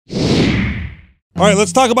All right,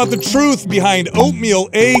 let's talk about the truth behind oatmeal,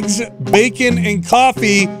 eggs, bacon, and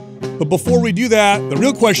coffee. But before we do that, the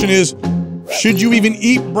real question is, should you even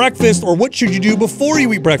eat breakfast, or what should you do before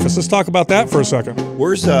you eat breakfast? Let's talk about that for a second.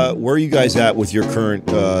 Where are you guys at with your current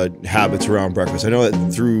habits around breakfast? I know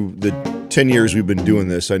that through the 10 years we've been doing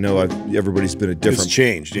this, I know everybody's been a different. It's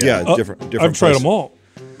changed. Yeah, different. I've tried them all.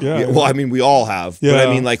 Yeah. Well, I mean, we all have. Yeah. But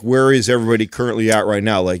I mean, like, where is everybody currly at right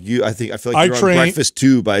now? Like I feel like you're on breakfast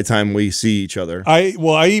too by the time we see each other. I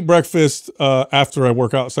eat breakfast after I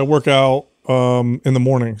work out. So I work out in the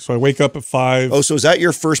morning. So I wake up at 5. Oh, so is that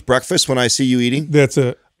your first breakfast when I see you eating? That's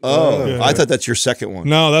it. Oh, yeah. I thought that's your second one.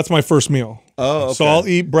 No, that's my first meal. Oh, okay. So I'll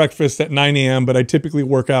eat breakfast at 9 a.m., but I typically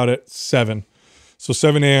work out at 7. So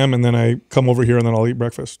 7 a.m. and then I come over here and then I'll eat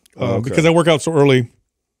breakfast. Okay. Because I work out so early,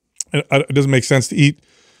 it doesn't make sense to eat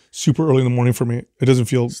super early in the morning for me. It doesn't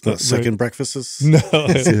feel the second breakfasts. No,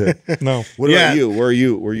 no. What about you? Where are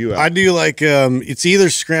you at? I do like it's either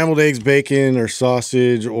scrambled eggs, bacon, or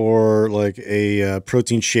sausage, or like a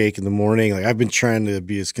protein shake in the morning. Like I've been trying to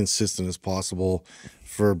be as consistent as possible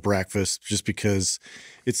for breakfast, just because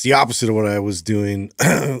it's the opposite of what I was doing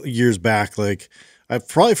years back. Like I've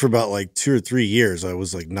probably for about like 2 or 3 years, I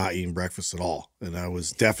was like not eating breakfast at all, and I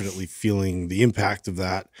was definitely feeling the impact of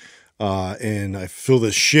that. And I feel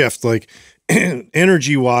this shift, like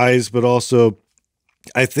energy wise, but also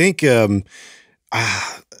I think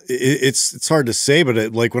it's hard to say,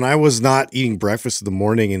 but like when I was not eating breakfast in the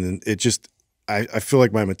morning, and it just I feel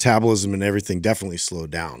like my metabolism and everything definitely slowed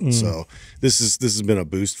down. So this has been a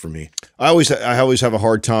boost for me. I always have a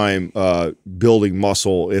hard time building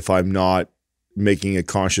muscle if I'm not making a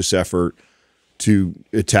conscious effort to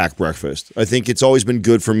attack breakfast. I think it's always been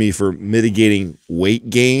good for me for mitigating weight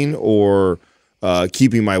gain or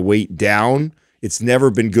keeping my weight down. It's never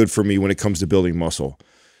been good for me when it comes to building muscle.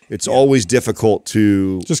 It's always difficult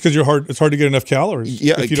to just because it's hard to get enough calories.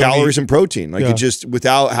 Yeah, calories and protein. Like it just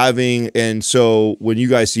without having. And so when you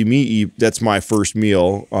guys see me eat, that's my first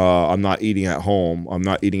meal. I'm not eating at home. I'm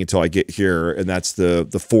not eating until I get here, and that's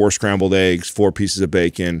the 4 scrambled eggs, 4 pieces of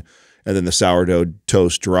bacon, and then the sourdough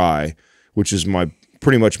toast dry, which is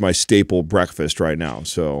pretty much my staple breakfast right now.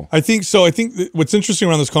 So I think what's interesting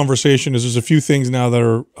around this conversation is there's a few things now that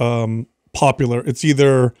are popular. It's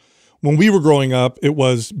either when we were growing up, it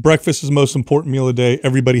was breakfast is the most important meal of the day.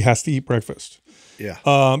 Everybody has to eat breakfast. Yeah.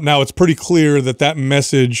 Now it's pretty clear that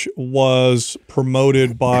message was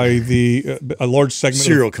promoted by a large segment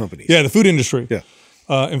cereal companies. Yeah, the food industry. Yeah.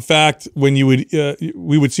 In fact, when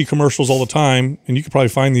we would see commercials all the time, and you could probably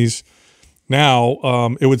find these now,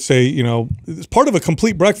 it would say, it's part of a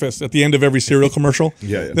complete breakfast at the end of every cereal commercial.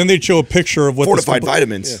 Yeah. Then they'd show a picture of what fortified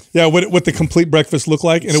vitamins. Yeah, what the complete breakfast looked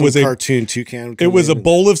like, and it was a cartoon toucan. It was a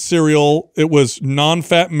bowl of cereal. It was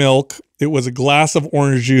non-fat milk. It was a glass of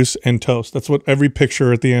orange juice and toast. That's what every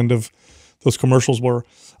picture at the end of those commercials were.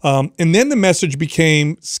 And then the message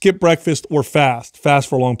became skip breakfast or fast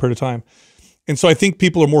for a long period of time. And so I think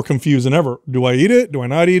people are more confused than ever. Do I eat it? Do I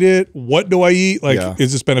not eat it? What do I eat?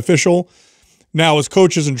 Is this beneficial? Now, as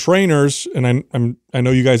coaches and trainers, and I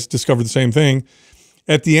know you guys discovered the same thing,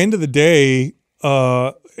 at the end of the day,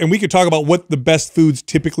 and we could talk about what the best foods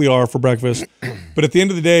typically are for breakfast, but at the end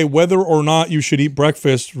of the day, whether or not you should eat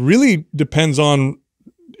breakfast really depends on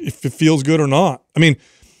if it feels good or not. I mean,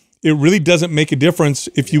 it really doesn't make a difference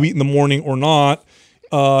if you eat in the morning or not.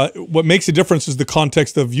 What makes a difference is the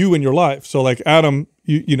context of you and your life. So like Adam,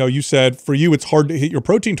 you said for you, it's hard to hit your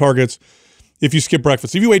protein targets if you skip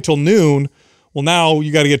breakfast. If you wait till noon, well, now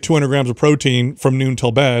you got to get 200 grams of protein from noon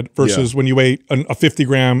till bed versus when you ate a 50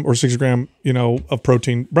 gram or 60 gram, of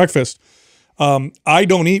protein breakfast. I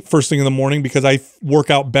don't eat first thing in the morning because I work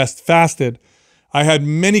out best fasted. I had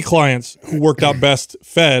many clients who worked out best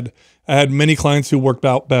fed. I had many clients who worked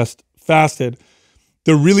out best fasted.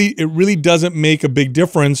 It really doesn't make a big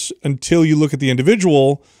difference until you look at the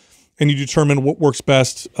individual and you determine what works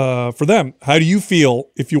best for them. How do you feel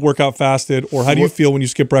if you work out fasted, or how do you feel when you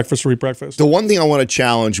skip breakfast or eat breakfast? The one thing I want to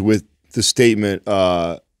challenge with the statement,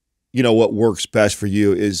 what works best for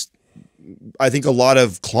you is, I think a lot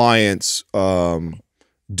of clients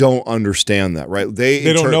don't understand that, right?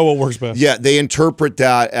 They don't know what works best. Yeah, they interpret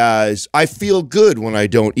that as, I feel good when I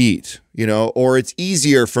don't eat, or it's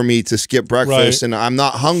easier for me to skip breakfast and I'm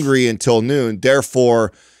not hungry until noon.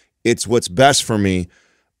 Therefore, it's what's best for me.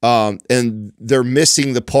 And they're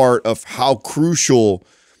missing the part of how crucial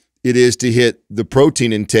it is to hit the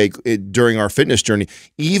protein intake during our fitness journey,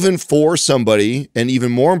 even for somebody, and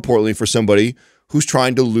even more importantly for somebody who's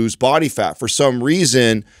trying to lose body fat. For some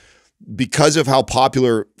reason, because of how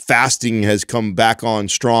popular fasting has come back on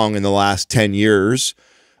strong in the last 10 years,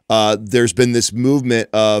 there's been this movement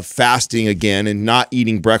of fasting again and not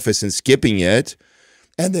eating breakfast and skipping it.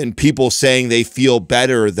 And then people saying they feel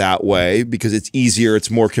better that way because it's easier,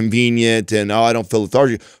 it's more convenient, and oh, I don't feel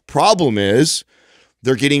lethargic. Problem is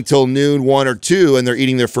they're getting till noon, 1 or 2, and they're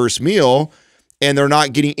eating their first meal, and they're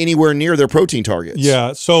not getting anywhere near their protein targets.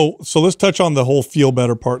 Yeah, so let's touch on the whole feel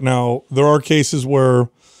better part. Now, there are cases where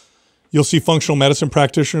you'll see functional medicine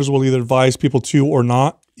practitioners will either advise people to or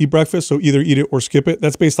not eat breakfast, so either eat it or skip it.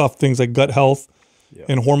 That's based off things like gut health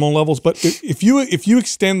and hormone levels. But if you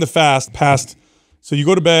extend the fast past, so you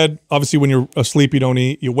go to bed, obviously when you're asleep you don't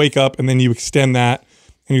eat, you wake up and then you extend that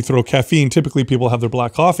and you throw caffeine. Typically people have their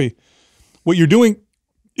black coffee. What you're doing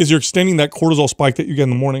is you're extending that cortisol spike that you get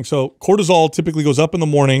in the morning. So cortisol typically goes up in the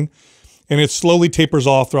morning and it slowly tapers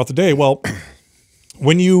off throughout the day. Well,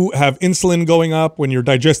 when you have insulin going up, when you're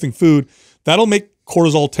digesting food, that'll make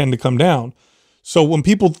cortisol tend to come down. So when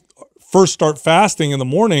people first start fasting in the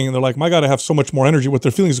morning and they're like, my God, I have so much more energy, what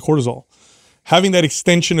they're feeling is cortisol. Having that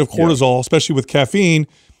extension of cortisol, especially with caffeine,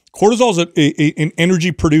 cortisol is an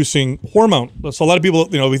energy-producing hormone. So a lot of people,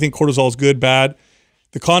 we think cortisol is good, bad.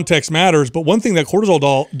 The context matters, but one thing that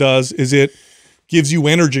cortisol does is it gives you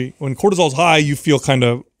energy. When cortisol is high, you feel kind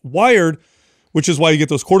of wired, which is why you get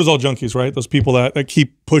those cortisol junkies, right? Those people that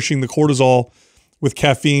keep pushing the cortisol with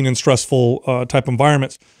caffeine and stressful type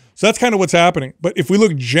environments. So that's kind of what's happening. But if we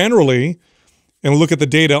look generally and look at the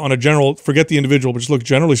data on a general, forget the individual, but just look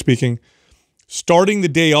generally speaking, starting the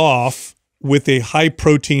day off with a high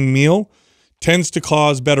protein meal tends to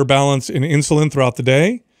cause better balance in insulin throughout the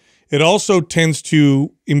day. It also tends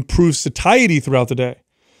to improve satiety throughout the day.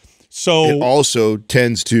 So it also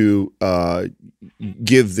tends to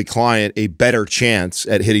give the client a better chance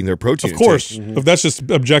at hitting their protein. Of course, if that's just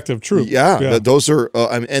objective truth. Yeah. Those are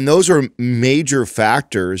and those are major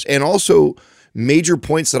factors, and also major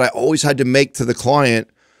points that I always had to make to the client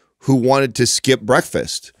who wanted to skip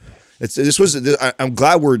breakfast. I'm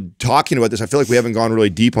glad we're talking about this. I feel like we haven't gone really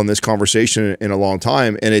deep on this conversation in a long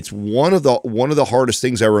time, and it's one of the hardest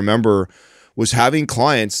things I remember was having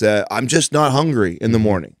clients that I'm just not hungry in the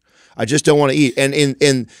morning. I just don't want to eat.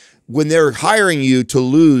 And when they're hiring you to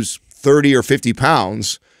lose 30 or 50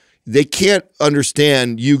 pounds, they can't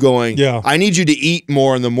understand you going, I need you to eat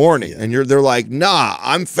more in the morning. And they're like, nah,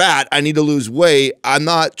 I'm fat. I need to lose weight. I'm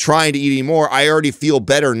not trying to eat anymore. I already feel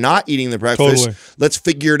better not eating the breakfast. Totally. Let's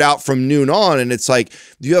figure it out from noon on. And it's like,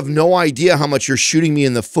 you have no idea how much you're shooting me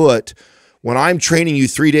in the foot when I'm training you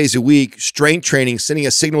 3 days a week, strength training, sending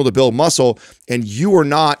a signal to build muscle, and you are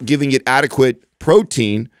not giving it adequate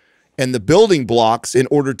protein and the building blocks in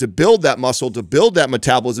order to build that muscle, to build that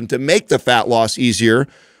metabolism, to make the fat loss easier.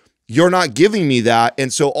 You're not giving me that.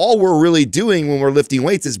 And so all we're really doing when we're lifting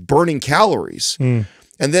weights is burning calories. And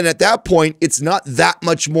then at that point, it's not that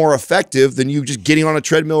much more effective than you just getting on a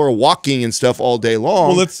treadmill or walking and stuff all day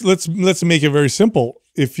long. Well, let's make it very simple.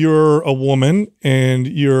 If you're a woman and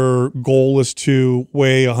your goal is to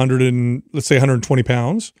weigh 120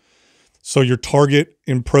 pounds, so your target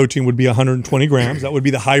in protein would be 120 grams. That would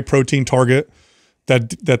be the high protein target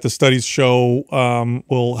that the studies show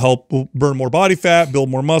will burn more body fat, build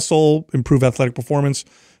more muscle, improve athletic performance,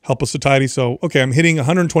 help with satiety. So, okay, I'm hitting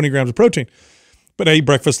 120 grams of protein, but I eat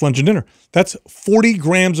breakfast, lunch, and dinner. That's 40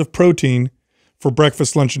 grams of protein for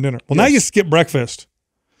breakfast, lunch, and dinner. Well, now you skip breakfast.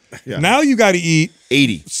 Now you got to eat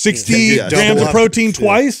 60 grams of protein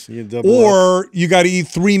twice, or you got to eat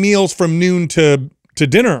 3 meals from noon to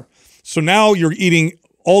dinner. So now you're eating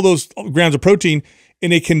all those grams of protein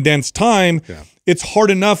in a condensed time. It's hard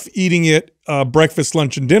enough eating it breakfast,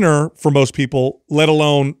 lunch, and dinner for most people, let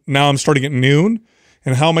alone now I'm starting at noon.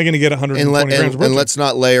 And how am I going to get 120 grams of protein? And let's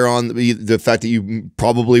not layer on the fact that you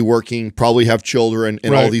probably working, probably have children,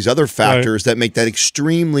 and all these other factors that make that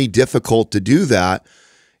extremely difficult to do that.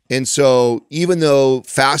 And so even though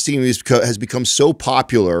fasting has become so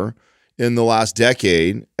popular in the last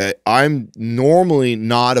decade, I'm normally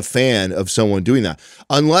not a fan of someone doing that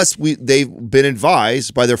unless they've been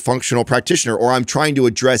advised by their functional practitioner, or I'm trying to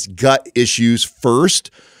address gut issues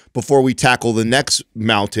first before we tackle the next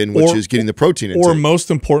mountain, which is getting the protein intake. Or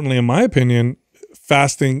most importantly, in my opinion,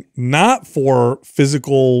 fasting not for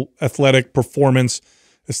physical, athletic performance,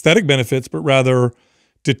 aesthetic benefits, but rather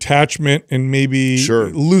detachment and maybe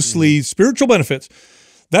loosely spiritual benefits.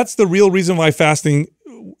 That's the real reason why fasting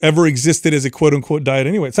ever existed as a quote unquote diet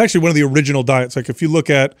anyway. It's actually one of the original diets. Like if you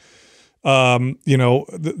look at,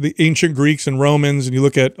 the ancient Greeks and Romans, and you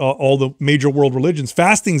look at all the major world religions,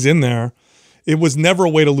 fasting's in there. It was never a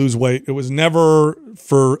way to lose weight. It was never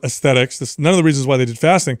for aesthetics. None of the reasons why they did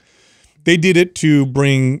fasting. They did it to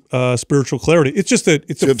bring spiritual clarity. It's just that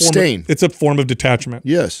it's a form of detachment.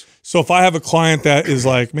 Yes. So if I have a client that is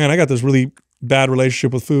like, man, I got this really bad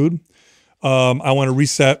relationship with food. I want to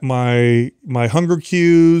reset my hunger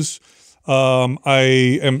cues.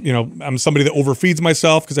 I am, I'm somebody that overfeeds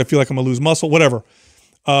myself because I feel like I'm gonna lose muscle, whatever.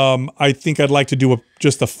 I think I'd like to do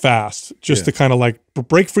just a fast, just to kind of like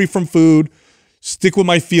break free from food, stick with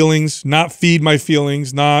my feelings, not feed my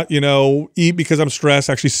feelings, not, eat because I'm stressed,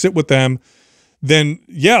 actually sit with them. Then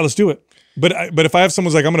yeah, let's do it. But if I have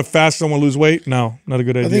someone's like, I'm going to fast because I want to lose weight, no, not a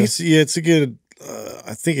good idea. I think it's a good.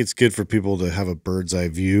 I think it's good for people to have a bird's eye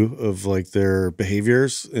view of like their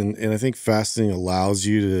behaviors, and I think fasting allows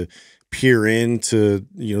you to peer into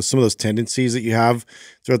some of those tendencies that you have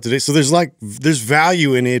throughout the day. So there's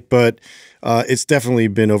value in it, but it's definitely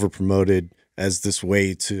been over promoted as this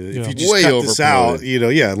way to if you just cut this out,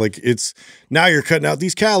 like it's now you're cutting out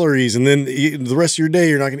these calories, and then the rest of your day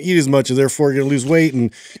you're not going to eat as much, and therefore you're going to lose weight,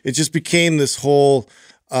 and it just became this whole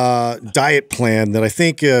diet plan that I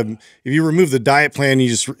think if you remove the diet plan,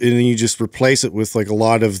 you just replace it with like a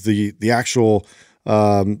lot of the actual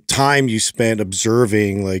time you spend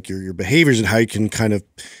observing like your behaviors and how you can kind of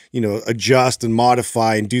adjust and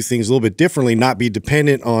modify and do things a little bit differently, not be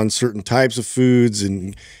dependent on certain types of foods,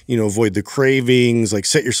 and avoid the cravings, like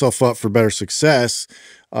set yourself up for better success.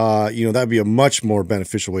 That'd be a much more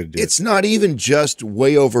beneficial way to do it. It's not even just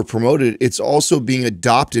way over promoted. It's also being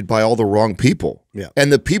adopted by all the wrong people. Yeah.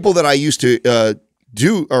 And the people that I used to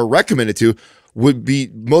do or recommend it to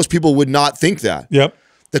most people would not think that. Yep.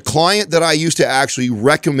 The client that I used to actually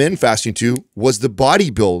recommend fasting to was the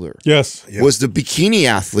bodybuilder. Yes. Yep. Was the bikini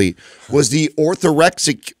athlete, was the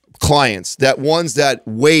orthorexic clients, ones that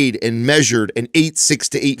weighed and measured and ate 6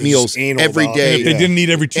 to 8 meals every day. And if they didn't eat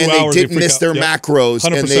every 2 hours, and they didn't miss their macros,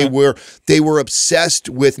 100%. And they were obsessed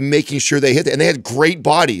with making sure they hit it. And they had great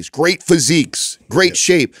bodies, great physiques, great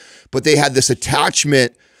shape, but they had this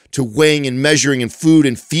attachment to weighing and measuring and food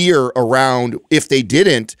and fear around if they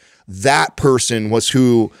didn't. That person was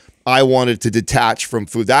who I wanted to detach from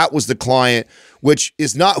food. That was the client, which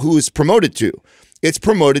is not who it's promoted to. It's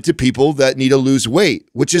promoted to people that need to lose weight,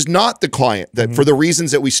 which is not the client that for the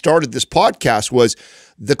reasons that we started this podcast was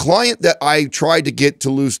the client that I tried to get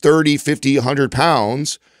to lose 30, 50, 100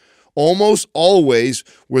 pounds almost always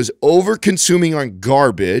was over consuming on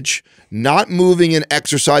garbage, not moving and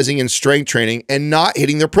exercising and strength training, and not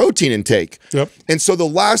hitting their protein intake. Yep. And so the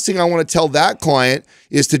last thing I want to tell that client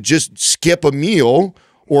is to just skip a meal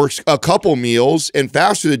or a couple meals and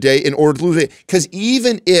fast through the day in order to lose it. Because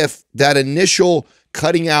even if that initial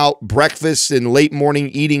cutting out breakfast and late morning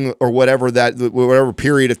eating or whatever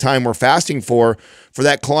period of time we're fasting for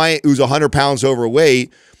that client who's 100 pounds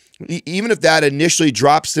overweight, even if that initially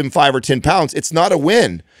drops them 5 or 10 pounds, it's not a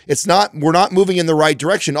win. We're not moving in the right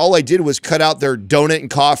direction. All I did was cut out their donut and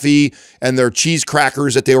coffee and their cheese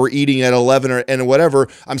crackers that they were eating at 11 and whatever.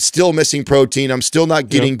 I'm still missing protein. I'm still not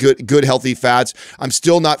getting good healthy fats. I'm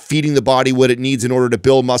still not feeding the body what it needs in order to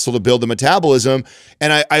build muscle, to build the metabolism.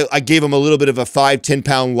 And I gave them a little bit of a 5-10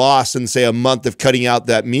 pound loss in say a month of cutting out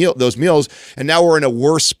those meals. And now we're in a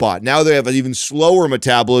worse spot. Now they have an even slower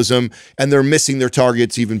metabolism and they're missing their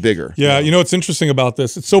targets even bigger. Yeah. What's interesting about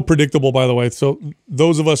this, it's so predictable, by the way. So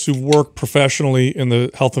those of us who work professionally in the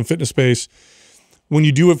health and fitness space, when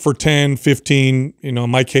you do it for 10, 15, in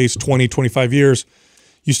my case, 20, 25 years,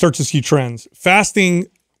 you start to see trends. Fasting,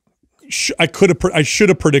 I should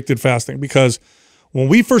have predicted fasting, because when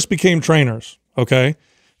we first became trainers,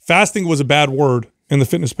 fasting was a bad word in the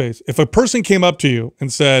fitness space. If a person came up to you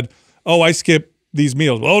and said, oh, I skip these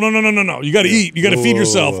meals. Oh, no. You got to eat. You got to feed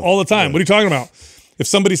yourself all the time. What are you talking about? If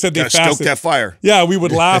somebody said they fasted, stoke that fire. Yeah, we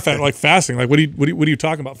would laugh at it, like fasting. Like, what are you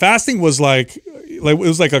talking about? Fasting was like it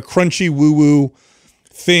was like a crunchy woo-woo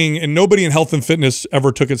thing, and nobody in health and fitness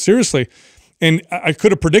ever took it seriously. And I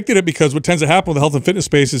could have predicted it, because what tends to happen with the health and fitness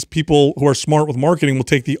space is people who are smart with marketing will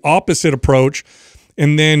take the opposite approach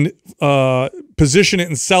and then position it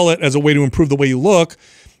and sell it as a way to improve the way you look.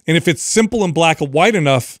 And if it's simple and black and white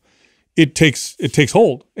enough, it takes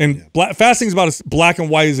hold. And fasting is about as black and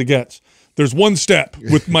white as it gets. There's one step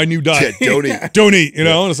with my new diet. Don't eat. Don't eat, And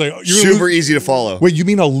it's like, super easy to follow. Wait, you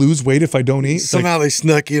mean I'll lose weight if I don't eat? Somehow they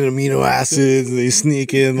snuck in amino acids. And they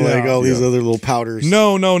sneak in like all these other little powders.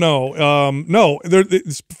 No.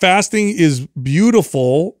 Fasting is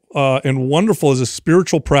beautiful and wonderful as a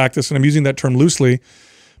spiritual practice, and I'm using that term loosely,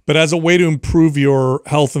 but as a way to improve your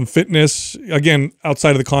health and fitness, again,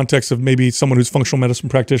 outside of the context of maybe someone who's functional medicine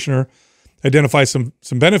practitioner, identify some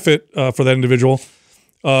benefit for that individual.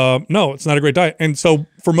 No, it's not a great diet. And so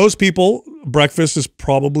for most people, breakfast is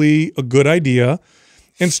probably a good idea.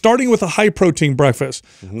 and starting with a high protein breakfast.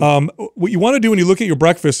 What you want to do when you look at your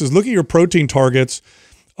breakfast is look at your protein targets.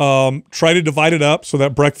 Try to divide it up so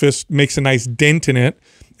that breakfast makes a nice dent in it.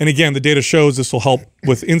 And again, the data shows this will help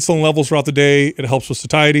with insulin levels throughout the day. It helps with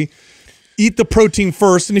satiety. Eat the protein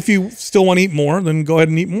first, and if you still want to eat more, then go ahead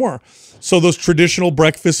and eat more. So those traditional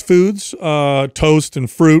breakfast foods, toast and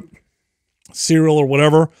fruit, cereal or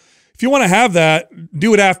whatever, if you want to have that,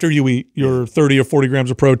 do it after you eat your 30 or 40 grams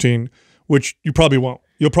of protein, which you probably won't.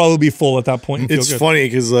 You'll probably be full at that point. It's funny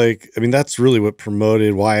because, like, I mean, that's really what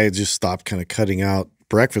promoted why I just stopped kind of cutting out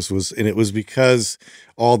breakfast and it was because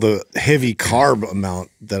all the heavy carb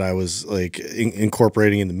amount that I was like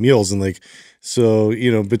incorporating in the meals. And like, so,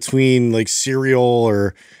 you know, between like cereal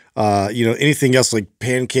or, you know, anything else like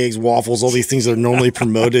pancakes, waffles, all these things that are normally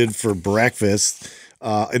promoted for breakfast.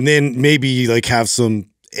 And then maybe like have some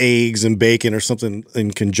eggs and bacon or something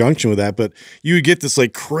in conjunction with that, but you would get this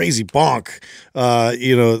like crazy bonk,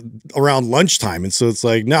 you know, around lunchtime. And so it's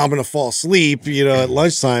like, now I'm going to fall asleep, you know, at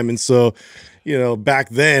lunchtime. And so, you know, back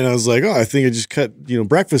then I was like, oh, I think I just cut, you know,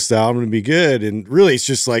 breakfast out. I'm going to be good. And really it's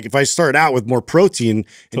just like, if I start out with more protein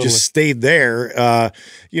and just stayed there,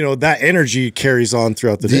 you know, that energy carries on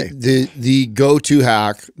throughout the day. The go-to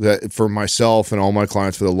hack that for myself and all my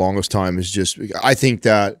clients for the longest time is just, I think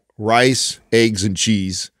that rice, eggs, and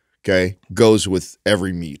cheese, okay, goes with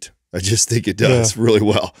every meat. I just think it does really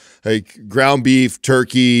well. Like ground beef,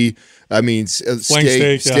 turkey, I mean,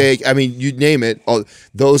 steak. I mean, you name it.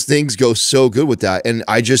 Those things go so good with that. And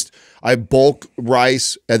I bulk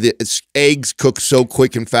rice. Eggs cook so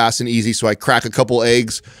quick and fast and easy. So I crack a couple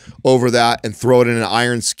eggs over that and throw it in an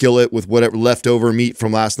iron skillet with whatever leftover meat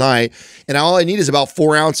from last night. And all I need is about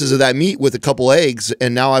 4 ounces of that meat with a couple eggs.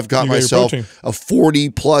 And now I've got myself a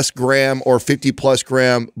 40+ gram or 50+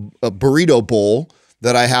 gram burrito bowl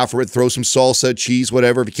that I have for it. Throw some salsa, cheese,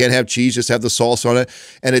 whatever. If you can't have cheese, just have the salsa on it.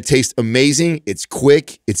 And it tastes amazing. It's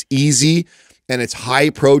quick, it's easy, and it's high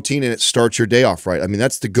protein, and it starts your day off right. I mean,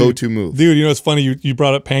 that's the go-to move. Dude, you know, it's funny. You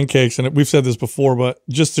brought up pancakes, and we've said this before, but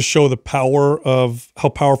just to show the power of how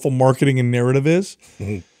powerful marketing and narrative is,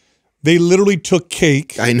 they literally took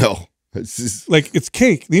cake. I know. Like it's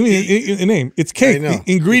cake. The name. It's cake. The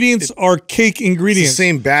ingredients are cake ingredients. It's the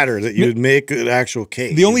same batter that you would make an actual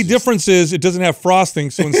cake. The only difference is it doesn't have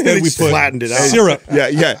frosting, so instead we put flattened it out. Syrup.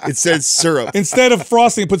 Yeah. It says syrup. Instead of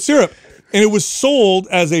frosting, put syrup. And it was sold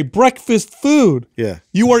as a breakfast food. Yeah.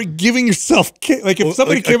 You are giving yourself cake. Like if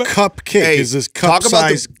somebody like came a cup cake is this cup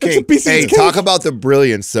size cake. Hey, talk about the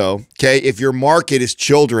brilliance though. Okay. If your market is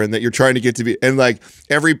children that you're trying to get to be, and like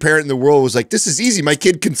every parent in the world was like, this is easy. My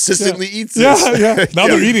kid consistently eats this. Yeah. Now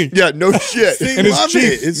they're eating. Yeah, no shit. And it's cheap.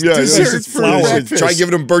 It's dessert for breakfast. Try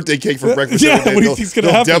giving them birthday cake for breakfast. Yeah, what do you think's going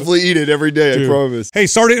to happen? Definitely eat it every day, Dude. I promise. Hey,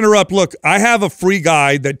 sorry to interrupt. Look, I have a free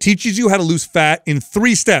guide that teaches you how to lose fat in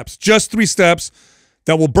 3 steps. Just 3 steps.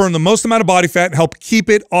 That will burn the most amount of body fat and help keep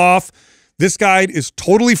it off. This guide is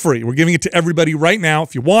totally free. We're giving it to everybody right now.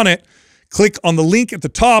 If you want it, click on the link at the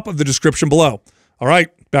top of the description below. All right,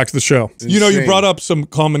 back to the show. You know, you brought up some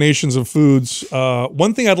combinations of foods.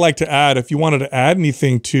 One thing I'd like to add, if you wanted to add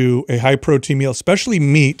anything to a high-protein meal, especially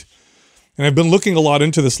meat, and I've been looking a lot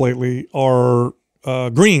into this lately, are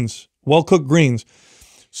greens, well-cooked greens.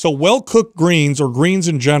 So well-cooked greens, or greens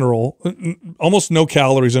in general, almost no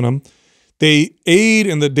calories in them. They aid,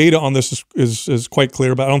 and the data on this is quite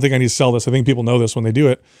clear, but I don't think I need to sell this. I think people know this when they do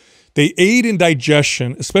it. They aid in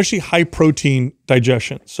digestion, especially high protein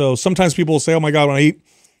digestion. So sometimes people will say, oh my God, when I eat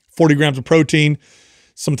 40 grams of protein,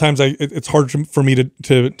 sometimes it's hard for me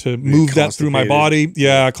to move that through my body.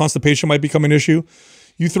 Yeah, constipation might become an issue.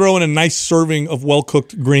 You throw in a nice serving of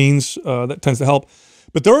well-cooked greens, that tends to help.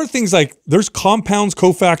 But there are things like, there's compounds,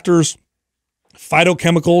 cofactors,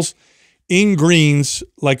 phytochemicals in greens,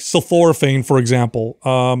 like sulforaphane, for example,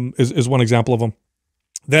 is one example of them,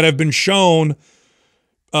 that have been shown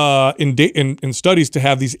in studies to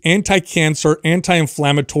have these anti-cancer,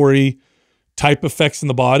 anti-inflammatory type effects in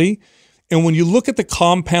the body. And when you look at the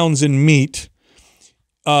compounds in meat,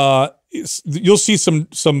 you'll see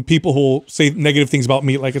some people who will say negative things about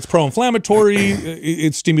meat, like it's pro-inflammatory,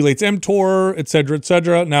 it stimulates mTOR, et cetera, et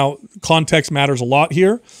cetera. Now, context matters a lot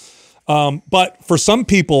here. But for some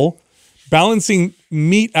people, balancing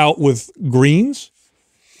meat out with greens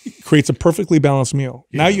creates a perfectly balanced meal.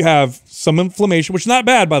 Yeah. Now you have some inflammation, which is not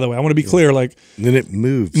bad, by the way. I want to be clear. Like, and then it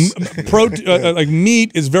moves. Like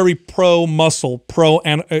meat is very pro-muscle,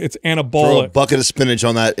 it's anabolic. Throw a bucket of spinach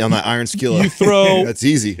on that iron skillet. You throw that's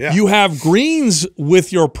easy. Yeah. You have greens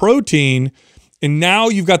with your protein, and now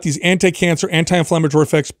you've got these anti-cancer, anti-inflammatory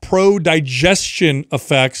effects, pro-digestion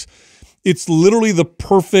effects. It's literally the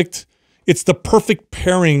perfect it's the perfect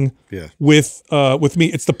pairing with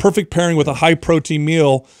meat. It's the perfect pairing with a high protein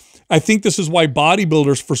meal. I think this is why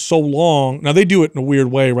bodybuilders for so long, now they do it in a weird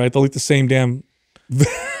way, right? They'll eat the same damn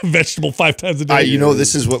vegetable 5 times a day. You know,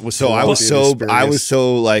 this is what was so I was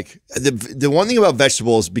so like the one thing about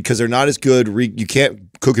vegetables, because they're not as good, you can't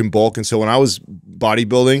cook in bulk. And so when I was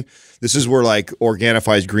bodybuilding, this is where like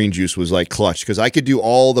Organifi's green juice was like clutch, because I could do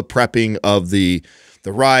all the prepping of the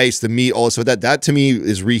rice, the meat, all so that to me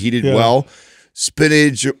is reheated well.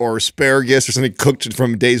 Spinach or asparagus or something cooked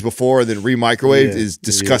from days before and then re-microwaved is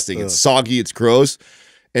disgusting. It's soggy, it's gross.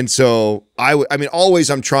 And so I mean, always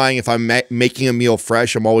I'm trying, if I'm making a meal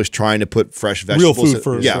fresh, I'm always trying to put fresh vegetables. Real food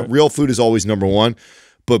first. Yeah, right. Real food is always number one.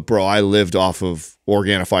 But bro, I lived off of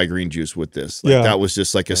Organifi green juice with this. Like, that was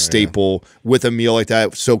just like a staple with a meal like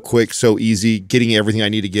that. So quick, so easy, getting everything I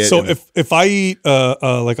need to get. So if I eat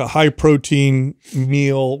like a high protein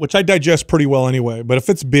meal, which I digest pretty well anyway, but if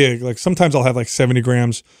it's big, like sometimes I'll have like 70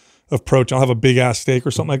 grams of protein. I'll have a big ass steak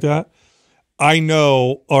or something like that. I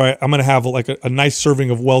know, all right, I'm going to have like a nice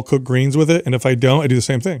serving of well-cooked greens with it. And if I don't, I do the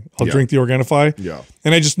same thing. I'll drink the Organifi. Yeah.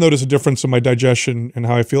 And I just notice a difference in my digestion and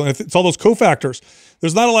how I feel. And it's all those cofactors.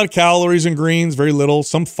 There's not a lot of calories in greens, very little,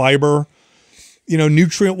 some fiber, you know,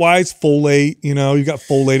 nutrient-wise, folate, you know, you got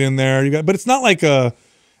folate in there. But it's not like I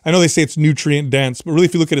know they say it's nutrient dense, but really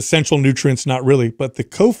if you look at essential nutrients, not really. But the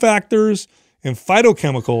cofactors and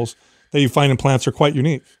phytochemicals that you find in plants are quite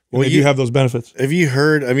unique. Well, you have those benefits. Have you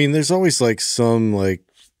heard? I mean, there's always like some like,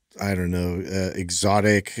 I don't know,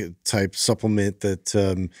 exotic type supplement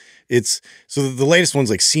that it's, so the latest one's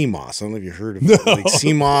like sea moss. I don't know if you heard of it. Like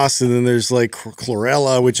sea moss, and then there's like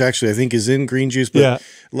chlorella, which actually I think is in green juice. But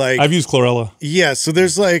like I've used chlorella. Yeah, so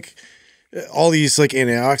there's like all these like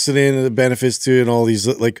antioxidant benefits to it, and all these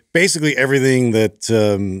like basically everything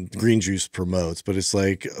that green juice promotes, but it's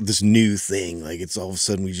like this new thing. Like it's all of a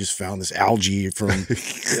sudden we just found this algae from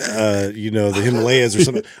you know, the Himalayas or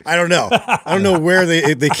something. I don't know where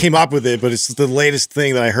they came up with it, but it's the latest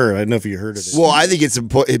thing that I heard. I don't know if you heard of it. Well, I think it's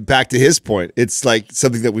back to his point. It's like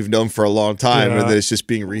something that we've known for a long time, and then it's just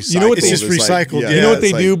being recycled. You know what it's just recycled. You know what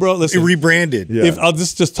they do, bro? Listen, rebranded. If I'll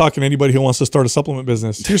just talking to anybody who wants to start a supplement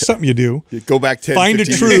business, here's something you do. Go back 10, find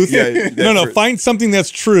 15 a truth. years. Find something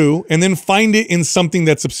that's true, and then find it in something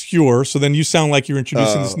that's obscure. So then you sound like you're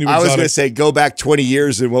introducing this new exotic. I was going to say go back 20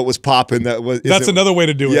 years and what was popping. That's another way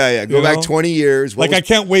to do it. Yeah. Go back 20 years. Like I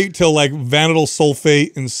can't wait till like vanityl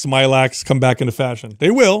sulfate and Smilax come back into fashion.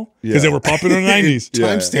 They will, because they were popular in the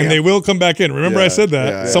 90s. And they will come back in. Remember I said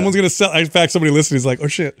that? Someone's going to sell. In fact, somebody listening is like, oh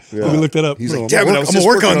shit, let me look that up. He's like, damn it, I'm going to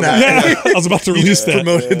work on that. Yeah, I was about to release that.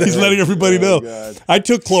 He's letting everybody know. God. I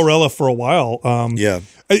took chlorella for a while.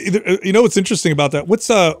 You know what's interesting about that? What's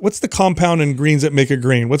the compound in greens that make it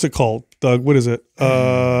green? What's it called, Doug? What is it?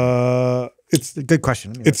 It's a good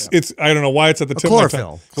question. It's I don't know why it's at the tip chlorophyll. Of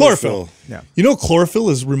my tongue. Chlorophyll. Yeah. You know, chlorophyll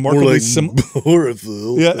is remarkably similar.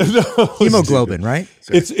 Chlorophyll. Yeah. No, hemoglobin, right?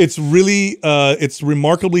 It's really it's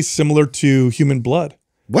remarkably similar to human blood.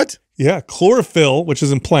 What? Yeah, chlorophyll, which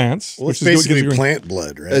is in plants. Well, which it's basically plant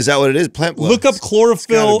blood, right? Is that what it is? Plant blood? Look up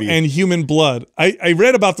chlorophyll and human blood. I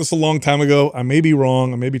read about this a long time ago. I may be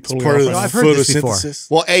wrong. I may be totally wrong. I've heard this before.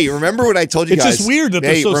 Well, hey, remember what I told you guys? It's just weird that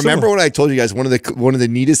they're so remember similar. what I told you guys? One of the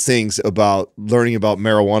neatest things about learning about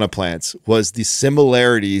marijuana plants was the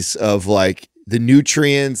similarities of like the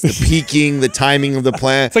nutrients, the peaking, the timing of the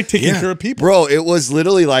plant. It's like taking care of people. Bro, it was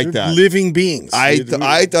literally like They're that. living beings. I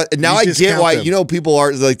thought, now I get why, you know, people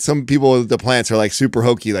are like, some people with the plants are like super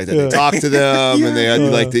hokey like that. They talk to them and they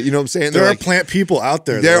like, you know what I'm saying? There are like, plant people out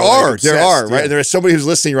there. There are, right? And there's somebody who's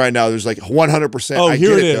listening right now. There's like 100%. Oh,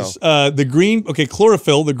 here it is. The green,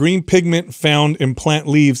 chlorophyll, the green pigment found in plant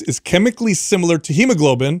leaves is chemically similar to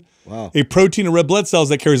hemoglobin, a protein in red blood cells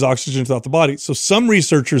that carries oxygen throughout the body. So some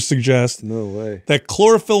researchers suggest that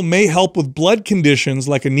chlorophyll may help with blood conditions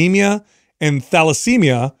like anemia and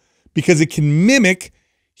thalassemia because it can mimic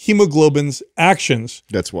hemoglobin's actions.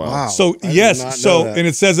 That's wild. Wow. So yes, and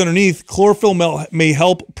it says underneath, chlorophyll may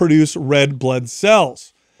help produce red blood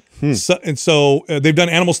cells. So they've done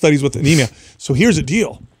animal studies with anemia. So here's the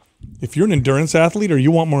deal. If you're an endurance athlete or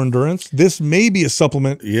you want more endurance, this may be a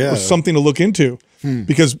supplement or something to look into.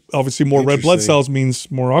 Because obviously more red blood cells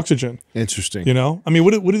means more oxygen. Interesting. You know, I mean,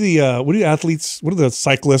 what do the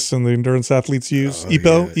cyclists and the endurance athletes use?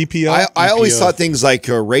 EPO. I always thought things like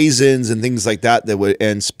raisins and things like that would,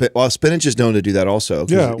 and spinach is known to do that also.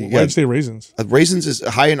 Yeah. Why did you say raisins? Raisins is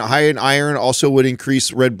high in iron. Also would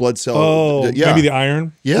increase red blood cell. Oh, maybe the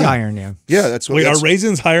iron. Yeah, the iron. Yeah. Yeah, that's what. Wait, are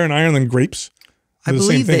raisins higher in iron than grapes? They're the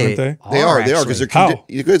same thing, aren't they? They are because they're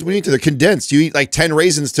because they're condensed. You eat like 10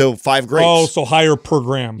 raisins to 5 grapes. Oh, so higher per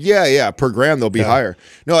gram. Yeah, per gram they'll be higher.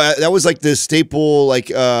 No, that was like the staple, like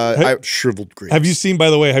shriveled grapes. Have you seen, by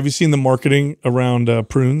the way, the marketing around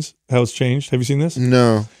prunes? How it's changed? Have you seen this?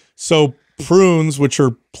 No. So prunes, which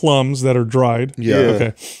are plums that are dried. Yeah.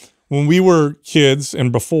 Okay. When we were kids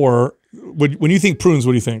and before, when you think prunes,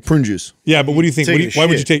 what do you think? Prune juice. Yeah, but what do you think? Why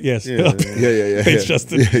would you take? Yes. Yeah. Thanks,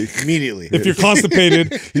 Justin. Immediately. If you're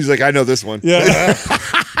constipated. He's like, I know this one. Yeah.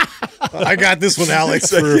 I got this one, Alex,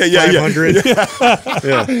 for 500.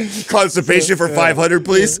 Yeah. Constipation for 500,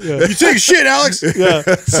 please. You take a shit, Alex. Yeah.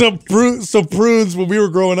 So prunes, when we were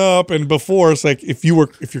growing up and before, it's like if your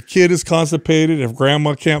kid is constipated, if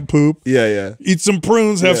grandma can't poop, eat some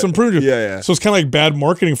prunes, have some prune juice. Yeah. So it's kind of like bad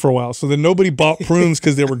marketing for a while. So then nobody bought prunes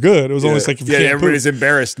because they were good. It was always like if you can't everybody's poop.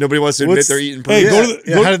 embarrassed. Nobody wants to admit they're eating prunes.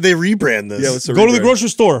 Hey, How did they rebrand this? Go to the grocery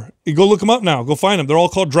store. You go look them up now. Go find them. They're all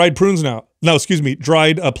called dried prunes now. No, excuse me,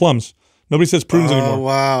 dried plums. Nobody says prunes anymore. Oh,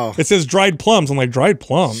 wow. It says dried plums. I'm like, dried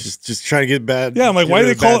plums? Just trying to get bad. Yeah, I'm like, why do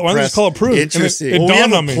they call it? Why don't they just call it prunes? Interesting. It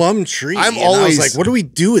dawned on me. Plum tree. I'm and I was always like, what do we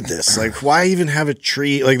do with this? Like, why even have a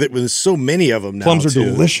tree? Like, there's so many of them now. Plums are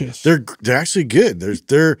delicious. They're actually good.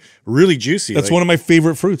 They're really juicy. That's one of my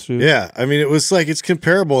favorite fruits, dude. Yeah, I mean, it was like it's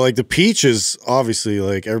comparable. Like the peaches, obviously,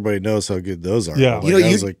 like everybody knows how good those are. Yeah,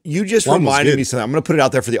 like, you just reminded me something. I'm going to put it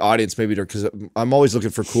out there for the audience, maybe, because I'm always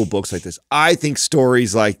looking for cool books like this. I think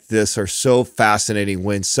stories like this are so fascinating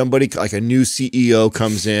when somebody like a new CEO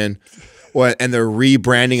comes in. And they're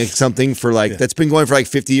rebranding something for that's been going for like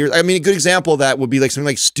 50 years. I mean, a good example of that would be like something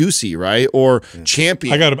like Stussy, right? Or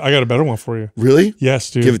Champion. I got a better one for you. Really? Yes,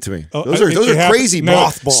 dude. Give it to me. Those are crazy.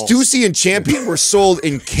 Mothballs. Stussy and Champion were sold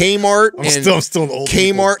in Kmart I'm still an old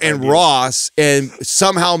Kmart and Ross, and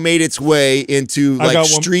somehow made its way into like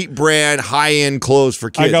street brand high end clothes for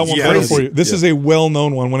kids. I got one better for you. This is a well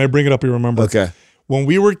known one. When I bring it up, you remember. Okay. When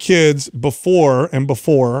we were kids, before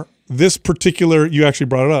this particular, you actually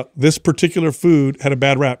brought it up. This particular food had a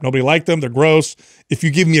bad rap. Nobody liked them. They're gross. If you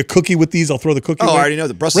give me a cookie with these, I'll throw the cookie away. I already know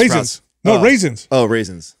the Brussels sprouts. No, raisins. Oh,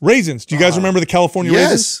 raisins. Raisins. Do you guys remember the California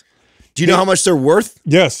raisins? Do you know how much they're worth?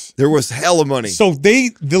 Yes. There was hella money. So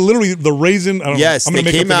literally the raisin. I don't know. I'm they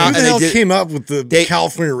make came up out. Who the hell came up with the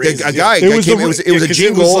California raisins? A guy. It was a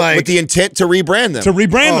jingle with the intent to rebrand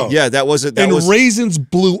them. Yeah, that was it. And raisins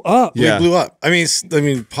blew up. They blew up. I mean,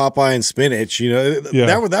 Popeye and spinach. You know,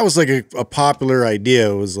 that was like a popular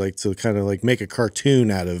idea. It was like to kind of like make a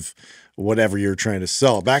cartoon out of whatever you're trying to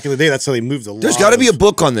sell. Back in the day, that's how they moved a lot. There's got to be a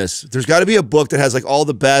book on this. There's got to be a book that has like all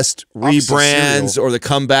the best rebrands or the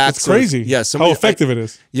comebacks. It's crazy. How effective it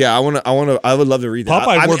is. Yeah, I would love to read that.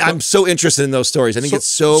 I'm so interested in those stories. I think it's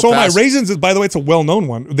so my raisins is, by the way, it's a well-known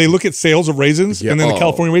one. They look at sales of raisins and then the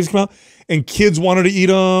California raisins come out and kids wanted to eat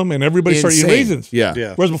them and everybody started eating raisins.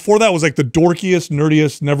 Yeah. Whereas before that was like the dorkiest,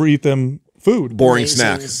 nerdiest, never eat them food. Boring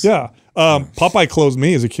snacks. Yeah. Popeye closed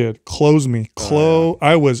me as a kid. Closed me.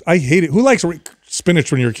 I hate it. Who likes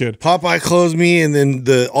spinach when you're a kid? Popeye closed me, and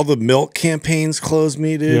then all the milk campaigns closed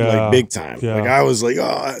me, dude. Like big time. Yeah. Like I was like,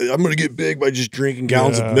 I'm gonna get big by just drinking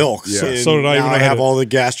gallons of milk. Yeah. So did I. Now I have all the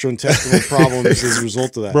gastrointestinal problems as a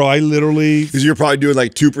result of that. Bro, I literally because you're probably doing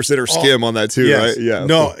like 2% or skim on that too, right? Yeah.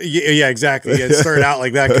 No. Yeah. Exactly. Yeah, it started out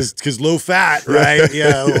like that because low fat, right?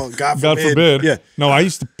 Yeah. Well, God forbid. Yeah. No, I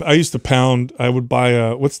used to pound. I would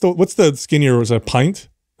buy what's the skinnier? Was it a pint?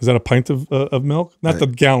 Is that a pint of milk? Not the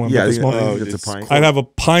gallon. Yeah, but the small. It's a pint. I'd have a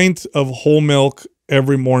pint of whole milk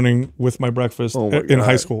every morning with my breakfast in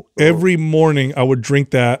high school. Every morning I would drink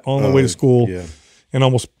that on the way to school and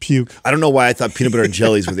almost puke. I don't know why I thought peanut butter and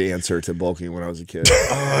jellies were the answer to bulking when I was a kid.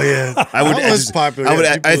 Oh yeah, I would. That was popular.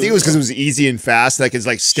 I think it was because it was easy and fast. And I could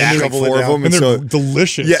like stack like 4 of them, and they're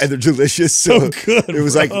delicious. Yeah, and they're delicious. So good. It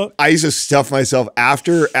was like I used to stuff myself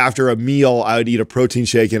after a meal. I would eat a protein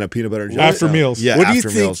shake and a peanut butter and jelly. After meals. Yeah. What do you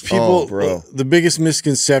after think meals. people? Bro. The biggest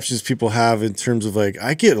misconceptions people have in terms of like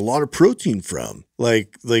I get a lot of protein from.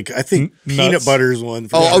 Like I think peanut butter is one.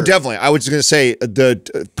 Oh, definitely. I was just gonna say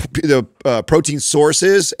the protein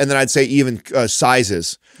sources, and then I'd say even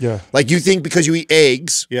sizes. Yeah. Like you think because you eat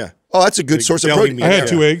eggs. Yeah. Oh, that's a good source of protein. I had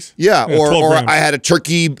 2 eggs. Yeah, or grams. I had a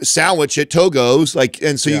turkey sandwich at Togo's,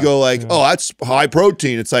 and so you go like, oh, that's high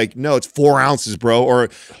protein. It's like, no, it's 4 ounces, bro. Or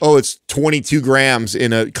it's 22 grams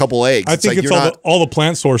in a couple eggs. I think it's all the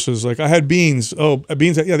plant sources. Like I had beans. Oh,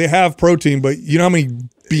 beans. Yeah, they have protein, but you know how many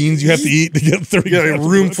beans you have to eat to get 30 a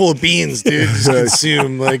room full of beans, dude. Just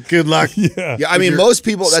consume. Like, good luck. Yeah. I mean, most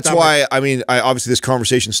people. That's why. I mean, obviously this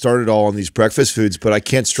conversation started all on these breakfast foods, but I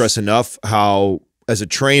can't stress enough how, as a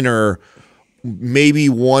trainer, maybe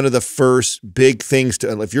one of the first big things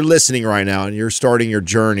to, if you're listening right now and you're starting your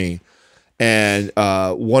journey And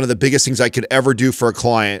one of the biggest things I could ever do for a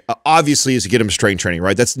client, obviously, is to get them strength training,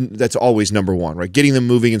 right? That's always number one, right? Getting them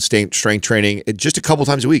moving and strength training just a couple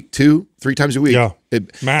times a week, 2-3 times a week. Yeah,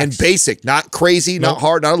 and basic, not crazy, not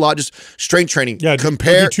hard, not a lot, just strength training. Yeah, do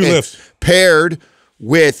 2 lifts. Paired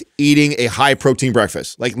with eating a high protein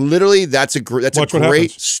breakfast. Like literally, that's a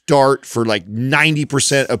great start for like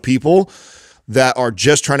 90% of people that are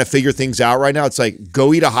just trying to figure things out right now. It's like,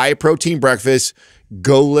 go eat a high protein breakfast,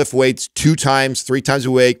 go lift weights 2 times, 3 times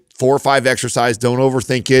a week, 4 or 5 exercise. Don't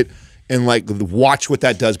overthink it, and like watch what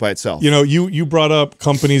that does by itself. You brought up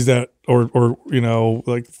companies that or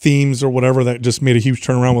like themes or whatever that just made a huge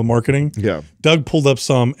turnaround with marketing. Yeah, Doug pulled up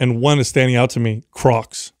some, and one is standing out to me: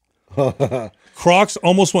 Crocs. Crocs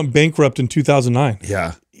almost went bankrupt in 2009.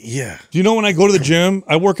 Yeah. Yeah. Do you know when I go to the gym,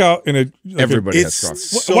 I work out in everybody has Crocs.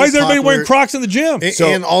 So why is everybody wearing Crocs in the gym?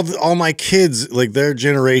 And all my kids, like their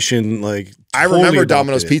generation, like I remember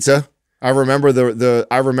Domino's Pizza. I remember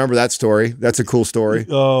I remember that story. That's a cool story.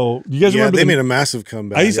 Oh, you guys remember? They made a massive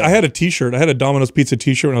comeback. I had a T-shirt. I had a Domino's Pizza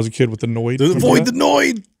T-shirt when I was a kid with the Noid. Avoid the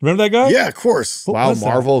Noid. Remember that guy? Yeah, of course. Wow,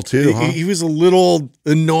 Marvel too. Huh? He was a little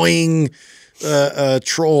annoying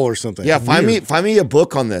troll or something. Yeah, find me a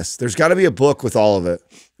book on this. There's got to be a book with all of it.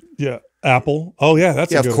 Yeah, Apple. Oh yeah,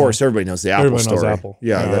 that's of course. One. Everybody knows the Apple story. Knows Apple.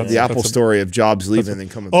 Yeah, the Apple story of Jobs leaving and then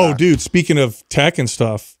coming back. Oh, dude, speaking of tech and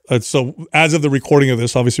stuff, so as of the recording of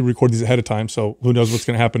this, obviously we record these ahead of time, so who knows what's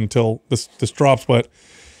going to happen until this drops. But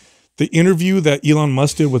the interview that Elon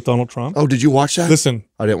Musk did with Donald Trump. Oh, did you watch that? Listen,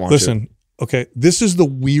 I didn't watch it. Okay, this is the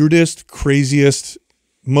weirdest, craziest,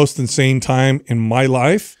 most insane time in my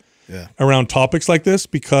life around topics like this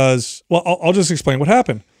because, well, I'll just explain what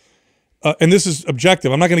happened. And this is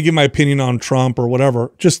objective. I'm not going to give my opinion on Trump or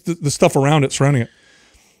whatever, just the stuff around it, surrounding it.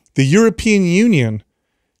 The European Union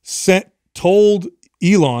told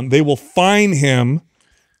Elon they will fine him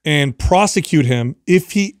and prosecute him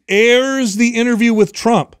if he airs the interview with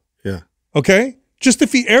Trump. Yeah. Okay? Just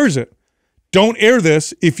if he airs it. Don't air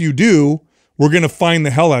this. If you do, we're going to fine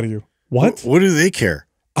the hell out of you. What? What do they care?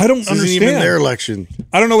 I don't understand. This isn't even their election.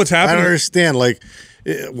 I don't know what's happening. I don't understand. Like,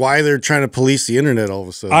 why they're trying to police the internet all of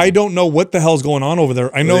a sudden. I don't know what the hell's going on over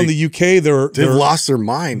there. I know in the UK they've lost their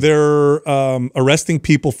mind. They're arresting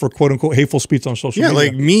people for quote unquote hateful speech on social media.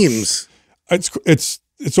 Yeah, like memes.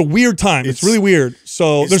 It's a weird time. It's really weird.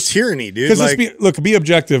 So there's tyranny, dude. Look, be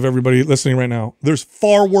objective, everybody listening right now. There's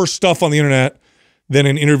far worse stuff on the internet than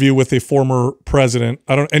an interview with a former president.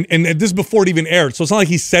 And this is before it even aired. So it's not like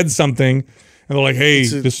he said something and they're like, hey,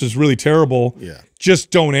 this is really terrible. Yeah.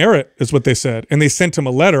 Just don't air it, is what they said. And they sent him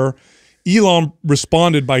a letter. Elon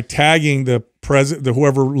responded by tagging the president,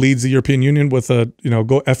 whoever leads the European Union, with a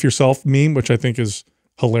go F yourself meme, which I think is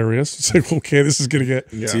hilarious. It's like, okay, this is gonna get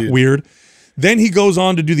weird. Then he goes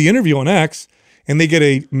on to do the interview on X, and they get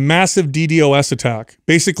a massive DDoS attack.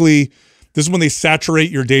 Basically, this is when they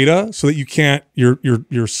saturate your data so that you can't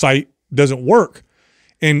your site doesn't work.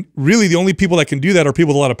 And really, the only people that can do that are people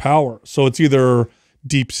with a lot of power. So it's either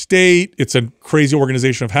deep state, it's a crazy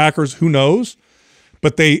organization of hackers, who knows?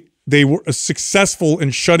 But they were successful in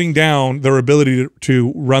shutting down their ability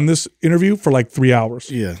to run this interview for like 3 hours.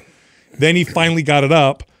 Yeah. Then he finally got it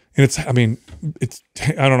up, and it's I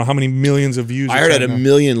don't know how many millions of views. I heard it had 1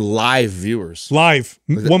 million live viewers. Live,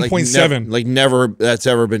 1.7. Like never that's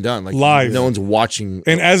ever been done. Like live. No one's watching.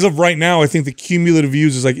 And as of right now, I think the cumulative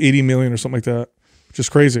views is like 80 million or something like that. Which is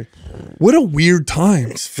crazy. What a weird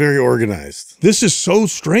time. It's very organized. This is so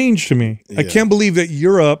strange to me. Yeah. I can't believe that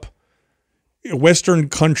Europe, Western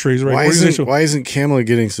countries, right? Why isn't Kamala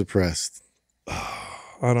getting suppressed? I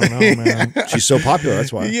don't know, man. She's so popular.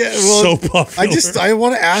 That's why. Yeah, well, so popular. I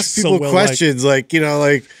want to ask people questions like,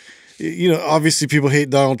 obviously people hate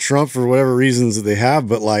Donald Trump for whatever reasons that they have,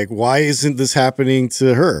 but like, why isn't this happening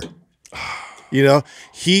to her?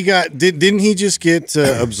 He didn't he just get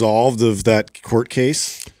absolved of that court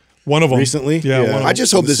case? One of them recently. Yeah. I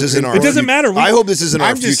just hope this isn't our. It doesn't matter. I hope this isn't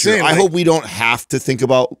our future. Saying, I hope we don't have to think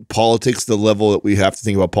about politics the level that we have to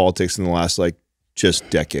think about politics in the last just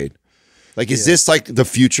decade. Is this like the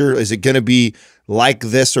future? Is it going to be like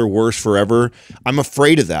this or worse forever? I'm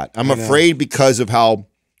afraid of that. I'm afraid because of how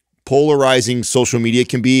polarizing social media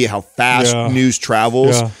can be, how fast news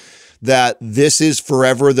travels. Yeah. That this is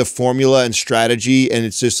forever the formula and strategy, and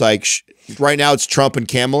it's just like right now it's Trump and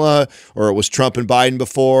Kamala, or it was Trump and Biden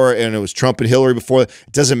before, and it was Trump and Hillary before. It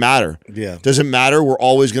doesn't matter. Yeah, it doesn't matter. We're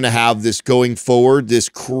always going to have this going forward, this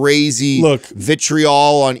crazy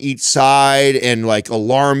vitriol on each side, and like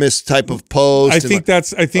alarmist type of post. I think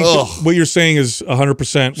what you're saying is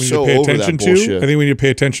 100%. We need to pay attention to. I think we need to pay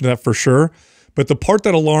attention to that for sure. But the part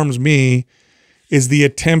that alarms me is the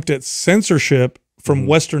attempt at censorship from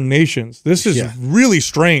Western nations. This is really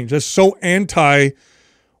strange. That's so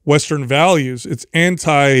anti-Western values. It's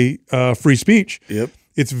anti-free speech. Yep.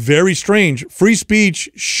 It's very strange. Free speech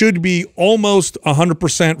should be almost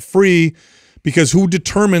 100% free, because who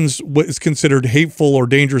determines what is considered hateful or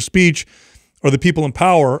dangerous speech are the people in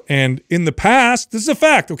power. And in the past, this is a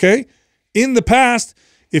fact, okay? In the past,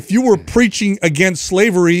 if you were preaching against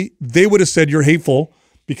slavery, they would have said you're hateful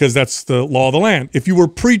because that's the law of the land. If you were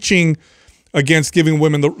preaching against giving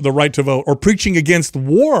women the right to vote, or preaching against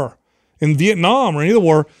war in Vietnam or any of the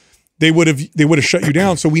war, they would have shut you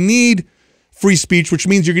down. So we need free speech, which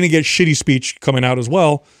means you're going to get shitty speech coming out as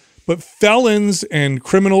well. But felons and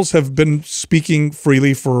criminals have been speaking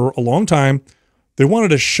freely for a long time. They wanted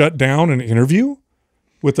to shut down an interview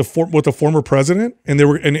with the former president, and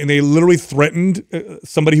they literally threatened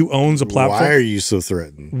somebody who owns a platform. Why are you so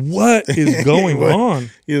threatened? What is going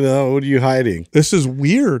on? You know, what are you hiding? This is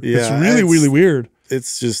weird. Yeah, it's really, really weird.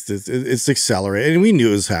 It's just it's accelerating, and we knew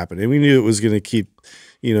it was happening. We knew it was going to keep,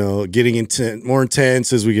 you know, getting more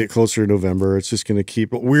intense as we get closer to November. It's just going to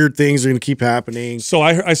keep, weird things are going to keep happening. So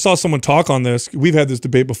I saw someone talk on this. We've had this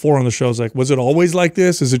debate before on the show. It's like, was it always like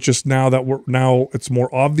this? Is it just now that now it's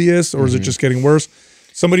more obvious, or is it just getting worse?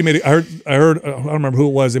 Somebody made it. I heard. I don't remember who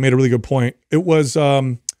it was. They made a really good point. It was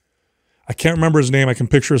I can't remember his name. I can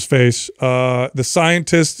picture his face. The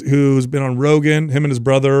scientist who's been on Rogan, him and his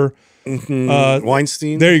brother.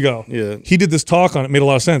 Weinstein. There you go. Yeah, he did this talk on it. Made a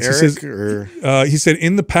lot of sense. He said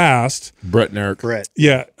in the past, Brett and Eric.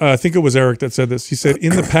 Yeah, I think it was Eric that said this. He said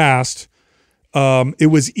in the past,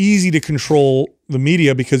 it was easy to control the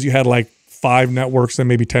media because you had like 5 networks and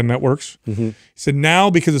maybe 10 networks. He said now,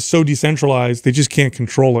 because it's so decentralized, they just can't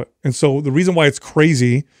control it. And so the reason why it's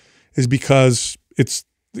crazy is because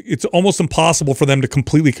it's almost impossible for them to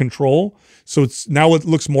completely control. So now it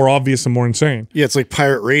looks more obvious and more insane. Yeah, it's like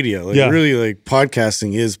pirate radio. Like really, like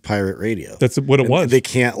podcasting is pirate radio. That's what it was. They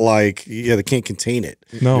can't they can't contain it.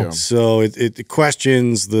 No. Yeah. So it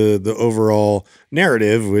questions the overall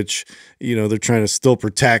narrative, which, you know, they're trying to still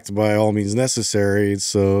protect by all means necessary.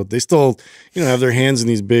 So they still, you know, have their hands in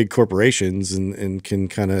these big corporations and can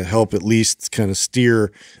kind of help at least kind of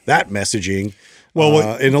steer that messaging.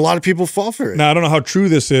 Well, and a lot of people fall for it. Now, I don't know how true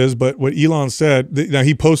this is, but what Elon said, now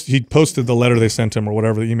he posted the letter they sent him or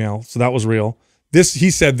whatever, the email, so that was real.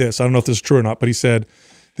 He said this, I don't know if this is true or not, but he said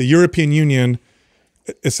the European Union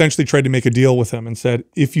essentially tried to make a deal with him and said,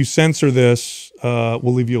 if you censor this,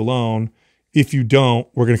 we'll leave you alone. If you don't,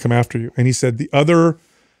 we're going to come after you. And he said the other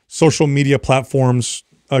social media platforms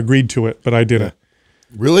agreed to it, but I didn't.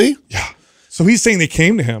 Really? Yeah. So he's saying they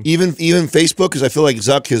came to him. Even Facebook, because I feel like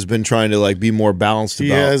Zuck has been trying to like be more balanced about.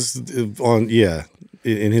 He has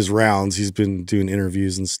in his rounds, he's been doing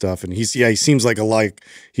interviews and stuff, and he seems like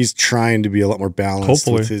he's trying to be a lot more balanced.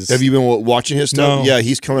 Hopefully. With his, have you been watching his stuff? No. Yeah,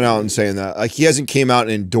 he's coming out and saying that. Like, he hasn't came out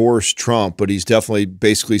and endorsed Trump, but he's definitely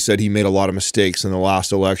basically said he made a lot of mistakes in the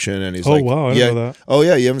last election, and he's like, wow, I didn't know that. Oh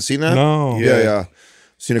yeah, you haven't seen that? No. Yeah.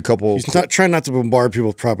 Seen a couple. He's trying not to bombard people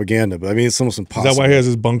with propaganda, but I mean, it's almost impossible. Is that why he has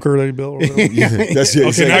his bunker that he built? Or whatever? That's it.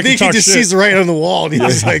 Okay, Like, I think he just sees right on the wall, and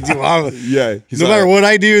he's like, dude, no matter what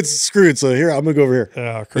I do, it's screwed. So here, I'm gonna go over here.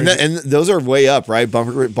 Yeah, crazy. And those are way up, right?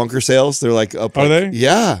 Bunker sales. They're like up. Are they?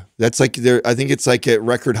 Yeah, that's like I think it's like at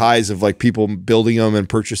record highs of like people building them and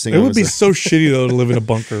purchasing It them. would be so shitty though to live in a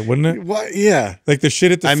bunker, wouldn't it? What? Yeah, like the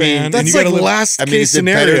shit at the fan. that's and you like gotta live, last I mean, case is it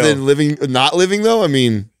better scenario. than not living though? I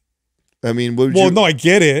mean, what would you? no, I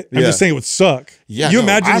get it. I'm just saying it would suck. Yeah, you no,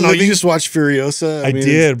 imagine I don't know. living. You just watched Furiosa. I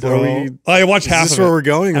did, bro. I watched half of it. Is this where we're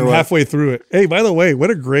going? I'm halfway through it. Hey, by the way,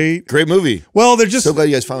 what a great movie. Well, they're just So glad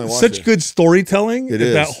you guys finally watched such it. good storytelling. It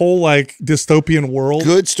is. That whole like dystopian world.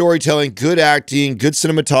 Good storytelling, good acting, good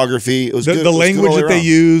cinematography. It was The good. It was good language all the that way they around.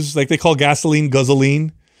 use, like they call gasoline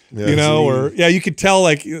guzzling. Yeah, you know, or you could tell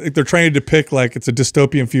like they're trying to depict like it's a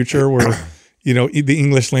dystopian future where you know the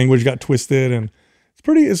English language got twisted, and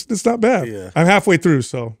it's not bad. Yeah. I'm halfway through,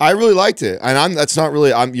 so I really liked it, and that's not really.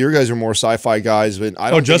 Your guys are more sci-fi guys, but I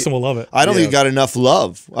don't. Justin will love it. I don't think it got enough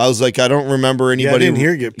love. I was like, I don't remember anybody. I didn't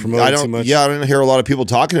hear it get promoted too much. Yeah, I didn't hear a lot of people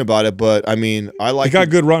talking about it, but I mean, I like. It got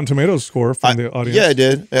good Rotten Tomatoes score from the audience. Yeah, it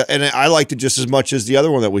did, and I liked it just as much as the other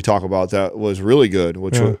one that we talk about. That was really good.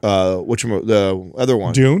 Which the other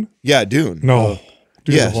one? Dune? Yeah, Dune. No,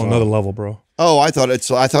 Dune's yes. a whole another level, bro. Oh, I thought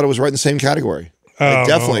it was right in the same category. I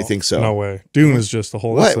definitely think so. No way. Dune is just a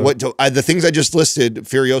whole. The things I just listed,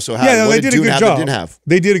 Furioso had. Yeah, what they did a Dune good have job. that didn't have?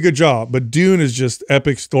 They did a good job, but Dune is just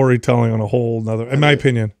epic storytelling on a whole nother. In my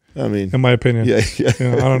opinion. I mean, in my opinion. Yeah.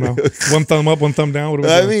 You know, I don't know. One thumb up, one thumb down. What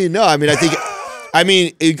do we do? I mean, I think I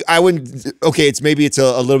mean, I wouldn't. Okay, maybe it's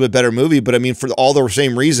a little bit better movie, but I mean, for all the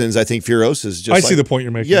same reasons, I think Furiosa is just. I see the point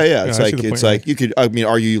you're making. Yeah. It's like you could. I mean,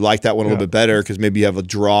 argue you like that one a little bit better because maybe you have a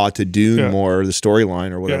draw to Dune more, the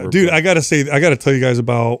storyline or whatever. Yeah. Dude, I gotta tell you guys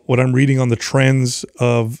about what I'm reading on the trends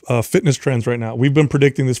of fitness trends right now. We've been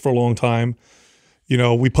predicting this for a long time. You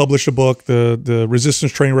know, we published a book, the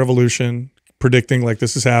Resistance Training Revolution, predicting like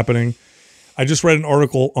this is happening. I just read an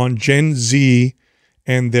article on Gen Z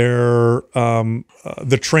and their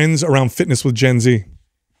the trends around fitness with Gen Z.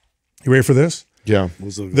 You ready for this? Yeah.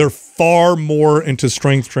 They're far more into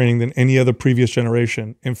strength training than any other previous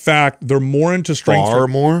generation. In fact, they're more into strength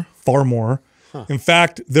training. Far more. Huh. In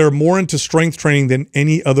fact, they're more into strength training than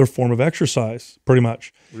any other form of exercise, pretty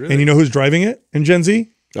much. Really? And you know who's driving it in Gen Z?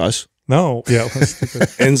 Us. No. Yeah.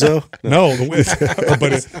 Enzo? No.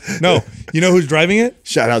 No. You know who's driving it?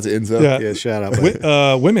 Shout out to Enzo. Yeah, shout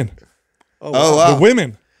out. Women. Oh, wow. The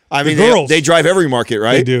women. I mean, the girls. They drive every market,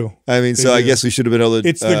 right? They do. I mean, I guess we should have been able to.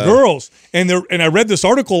 It's the girls, and I read this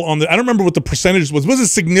article on I don't remember what the percentage was. It was a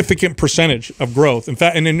significant percentage of growth. In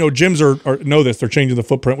fact, and then gyms know this. They're changing the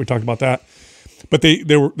footprint. We talked about that, but they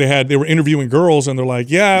were interviewing girls, and they're like,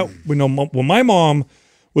 yeah, we know. When my mom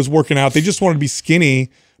was working out, they just wanted to be skinny,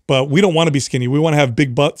 but we don't want to be skinny. We want to have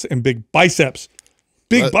big butts and big biceps.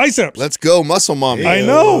 Biceps. Let's go muscle mommy. I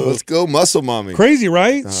know. Let's go muscle mommy. Crazy,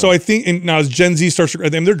 right? So I think, and now as Gen Z starts,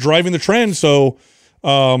 and they're driving the trend. So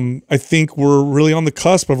I think we're really on the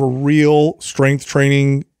cusp of a real strength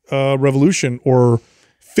training revolution or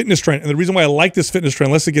fitness trend. And the reason why I like this fitness trend,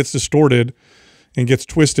 unless it gets distorted and gets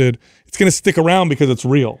twisted, it's going to stick around because it's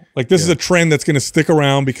real. Like this is a trend that's going to stick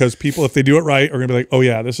around because people, if they do it right, are going to be like, oh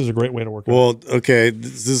yeah, this is a great way to work out. Well, okay,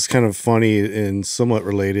 this is kind of funny and somewhat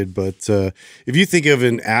related, but if you think of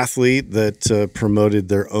an athlete that promoted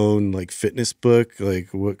their own like fitness book,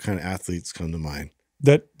 like what kind of athletes come to mind?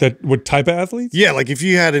 That what type of athletes? Yeah, like if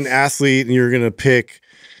you had an athlete and you're going to pick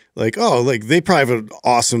like, oh, like they probably have an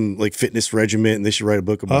awesome like fitness regimen and they should write a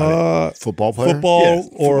book about it. Football player? Football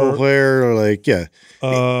player or like,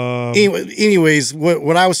 anyways,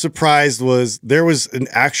 what I was surprised was there was an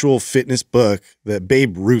actual fitness book that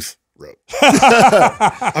Babe Ruth wrote.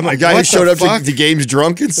 I'm like, a guy who showed up to games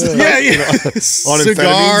drunk and stuff. Yeah. On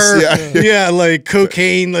cigar. Yeah, like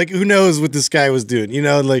cocaine. Like who knows what this guy was doing,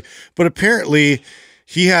 like, but apparently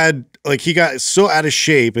he got so out of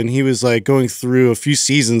shape and he was like going through a few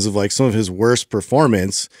seasons of like some of his worst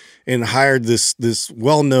performance and hired this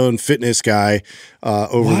well-known fitness guy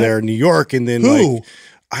over there in New York. And then like,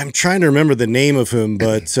 I'm trying to remember the name of him,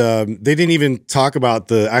 but they didn't even talk about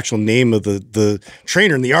the actual name of the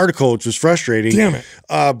trainer in the article, which was frustrating. Damn it.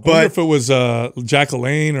 But I wonder if it was Jack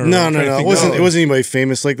LaLanne or no. It wasn't anybody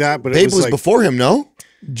famous like that, but Babe it was like, before him, no?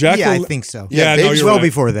 I think so. Yeah, Babe's well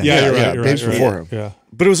before then. Yeah, you're right. Babe's before him. Yeah.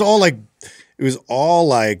 But it was all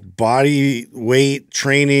like body weight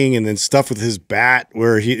training and then stuff with his bat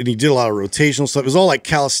where he did a lot of rotational stuff. It was all like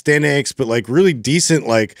calisthenics, but like really decent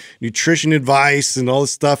like nutrition advice and all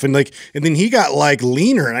this stuff. And then he got like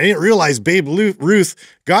leaner, and I didn't realize Babe Ruth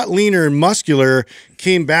got leaner and muscular,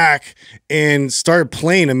 came back and started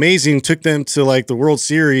playing amazing, took them to like the World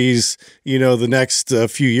Series, the next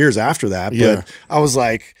few years after that. Yeah. But I was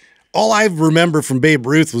like, all I remember from Babe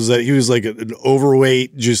Ruth was that he was like an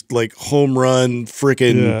overweight, just like home run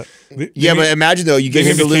freaking. Yeah, but imagine though, you get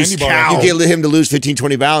him to lose 15,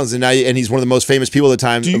 20 pounds, and he's one of the most famous people at the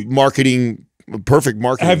time. Perfect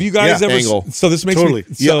marketing. Have you guys ever? Angle. So this makes me.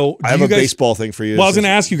 So I have a baseball thing for you. Well, I was going to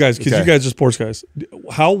ask you guys because you guys are sports guys.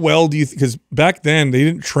 How well do you? Because back then they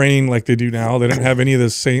didn't train like they do now. They didn't have any of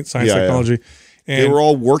this science technology. And they were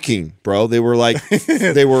all working, bro. They were like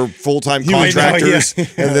they were full-time contractors,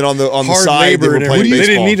 and then on the side they were playing baseball. They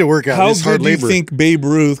didn't need to work out. How good do you think Babe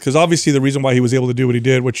Ruth? Because obviously the reason why he was able to do what he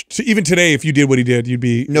did, which even today, if you did what he did, you'd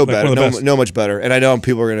be no much better. And I know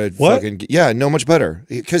people are gonna no much better.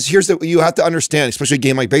 Because you have to understand, especially a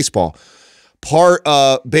game like baseball.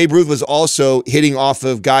 Babe Ruth was also hitting off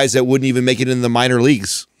of guys that wouldn't even make it in the minor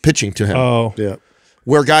leagues pitching to him. Oh, yeah.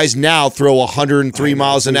 Where guys now throw 103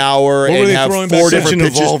 miles an hour and have 4 different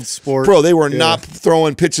pitches. Involved sport. Bro, they were not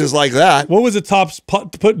throwing pitches like that. What was the top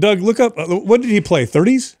spot? Doug, look up. What did he play?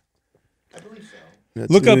 30s? I believe so.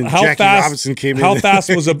 Look up how Jackie fast. Robinson came in. How fast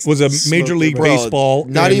was a Major League Baseball?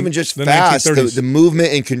 Not even just fast. The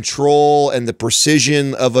movement and control and the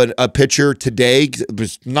precision of a pitcher today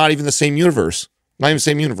was not even the same universe. Not even the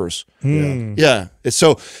same universe. Yeah. It's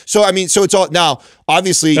so I mean, so it's all now.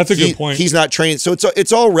 Obviously, that's a good point. He's not trained, so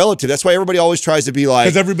it's all relative. That's why everybody always tries to be like,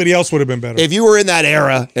 because everybody else would have been better. If you were in that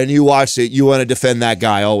era and you watched it, you want to defend that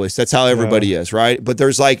guy always. That's how everybody is, right? But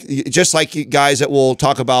there's like just like guys that will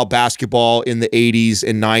talk about basketball in the 80s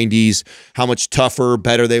and 90s, how much tougher,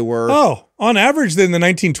 better they were. Oh, on average, in the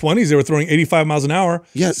 1920s, they were throwing 85 miles an hour.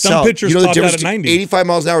 Yeah, some pitchers topped out at 90. 85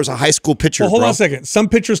 miles an hour is a high school pitcher. Well, hold on a second. Some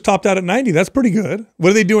pitchers topped out at 90. That's pretty good.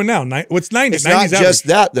 What are they doing now? What's 90? It's not just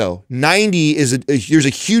that though. 90 is there's a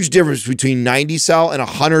huge difference between 90 Sal and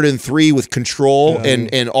 103 with control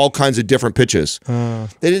and all kinds of different pitches. They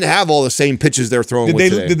didn't have all the same pitches they're throwing.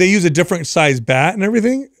 Did they use a different size bat and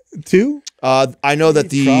everything too? I know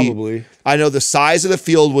that I know the size of the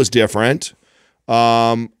field was different.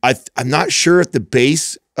 I'm not sure if the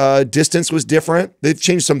base distance was different. They've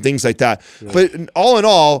changed some things like that. Yeah. But all in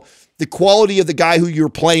all, the quality of the guy who you're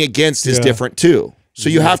playing against is different too. So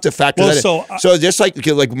you have to factor that in. So just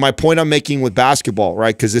like my point I'm making with basketball,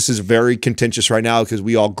 right? Because this is very contentious right now because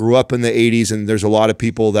we all grew up in the 80s and there's a lot of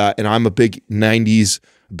people that, and I'm a big 90s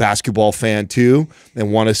basketball fan too,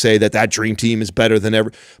 and want to say that that dream team is better than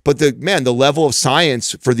ever. But the level of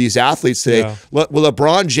science for these athletes today, what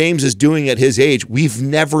LeBron James is doing at his age, we've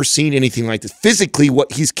never seen anything like this. Physically,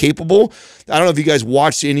 what he's capable. I don't know if you guys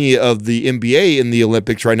watched any of the NBA in the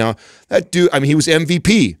Olympics right now. That dude, I mean, he was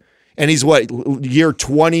MVP. And he's what, year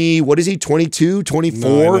 20, what is he, 22,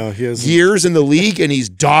 24 years in the league, and he's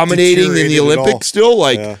dominating in the Olympics still?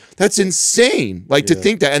 Like, that's insane. Like, to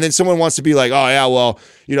think that. And then someone wants to be like, oh, yeah, well,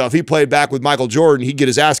 you know, if he played back with Michael Jordan, he'd get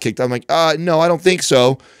his ass kicked. I'm like, no, I don't think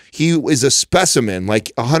so. He is a specimen, like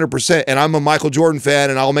 100%. And I'm a Michael Jordan fan,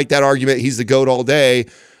 and I'll make that argument. He's the GOAT all day.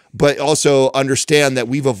 But also understand that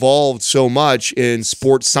we've evolved so much in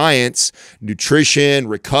sports science, nutrition,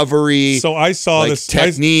 recovery. So I saw this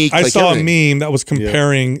technique. I saw a meme that was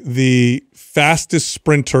comparing the fastest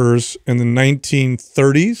sprinters in the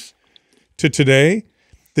 1930s to today.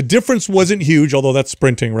 The difference wasn't huge, although that's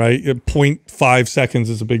sprinting, right? 0.5 seconds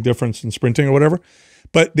is a big difference in sprinting or whatever.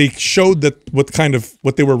 But they showed that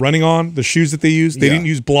what they were running on, the shoes that they used. They didn't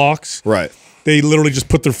use blocks. Right. They literally just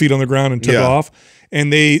put their feet on the ground and took off.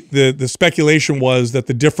 And the speculation was that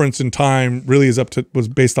the difference in time really was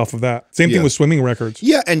based off of that. Same thing with swimming records.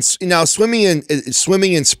 Yeah, and now swimming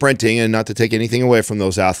and sprinting, and not to take anything away from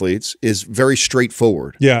those athletes, is very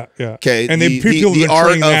straightforward. Yeah. Okay, and the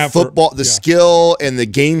art of football, the skill and the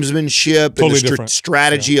gamesmanship and the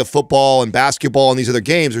strategy of football and basketball and these other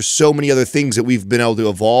games. There's so many other things that we've been able to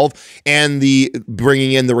evolve, and the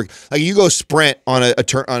bringing in like you go sprint on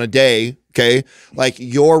a day. Okay, like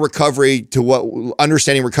your recovery to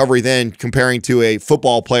understanding recovery then comparing to a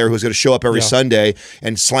football player who's going to show up every Sunday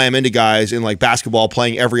and slam into guys in like basketball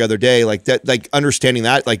playing every other day, like that, like understanding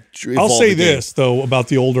that, like I'll say this though about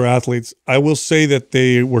the older athletes. I will say that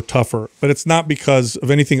they were tougher, but it's not because of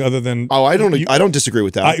anything other than I don't disagree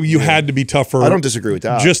with that. You had to be tougher. I don't disagree with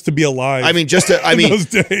that. Just to be alive. I mean, because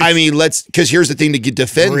here's the thing to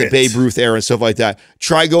defend the Babe Ruth era and stuff like that.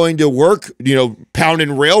 Try going to work, you know,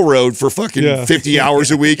 pounding railroad for fucking 50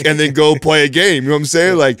 hours a week and then go play a game. You know what I'm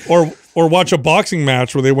saying? Like, or watch a boxing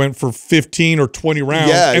match where they went for 15 or 20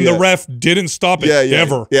 rounds and the ref didn't stop it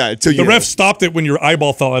ever. Yeah, until the ref stopped it when your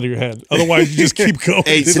eyeball fell out of your head. Otherwise, you just keep going.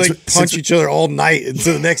 They like punch each other all night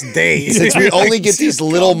until the next day. Since we only get these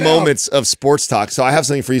little moments of sports talk, so I have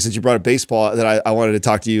something for you since you brought up baseball that I wanted to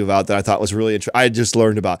talk to you about that I thought was really interesting. I just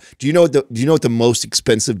learned about. Do you know what the most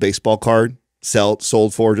expensive baseball card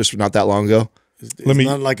sold for just not that long ago? Do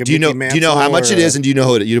you know how much it is, and do you know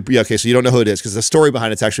who it is? Okay, so you don't know who it is because the story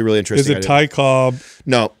behind it's actually really interesting. Is it Ty Cobb?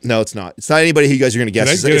 No, it's not. It's not anybody who you guys are going to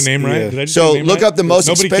guess. Did I get a name right? So look up the most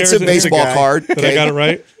expensive baseball card. Did I got it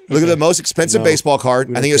right? Look at the most expensive baseball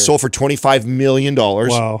card. I think it sold for $25 million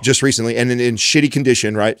just recently, and in shitty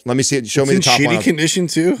condition. Right? Let me see it. Show me the top one. Shitty condition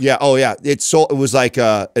too. Yeah. Oh yeah. It sold. It was like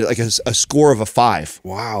a score of a 5.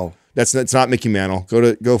 Wow. It's not Mickey Mantle.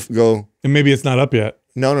 Go. And maybe it's not up yet.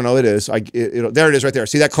 No, it is. There it is right there.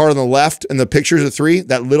 See that card on the left and the pictures of 3?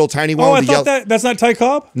 That little tiny one. Oh, I thought that's not Ty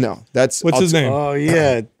Cobb? No, that's... What's his name? Oh,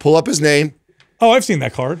 yeah. Pull up his name. Oh, I've seen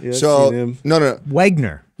that card. Yeah, so, no.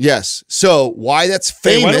 Wagner. Yes. So, why that's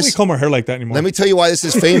famous... Hey, why don't we comb our hair like that anymore? Let me tell you why this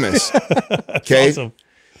is famous. Okay? Awesome.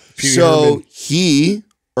 So, he,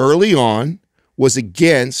 early on, was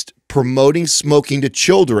against promoting smoking to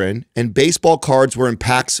children, and baseball cards were in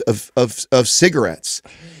packs of cigarettes.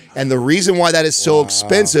 And the reason why that is so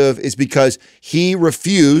expensive is because he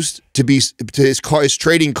refused to his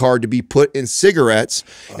trading card to be put in cigarettes.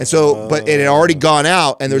 And so, but it had already gone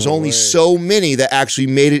out, and there's only so many that actually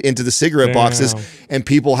made it into the cigarette boxes and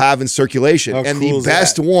people have in circulation. How and cool the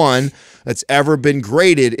best one that's ever been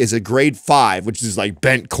graded is a grade 5, which is like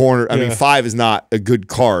bent corner. I mean, 5 is not a good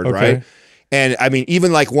card, right? And I mean,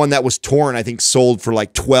 even like one that was torn, I think sold for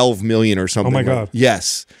like 12 million or something. Oh my God.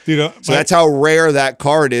 Yes. Dude, so that's how rare that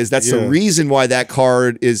card is. That's the reason why that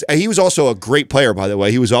card is. He was also a great player, by the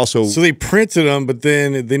way. He was also. So they printed them, but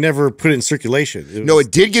then they never put it in circulation.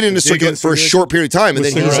 It did get into circulation for a short period of time. And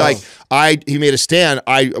then he's like, he made a stand.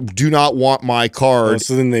 I do not want my card. Oh,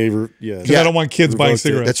 so then they, because I don't want kids buying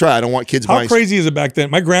cigarettes. That's right. I don't want kids buying. How crazy is it back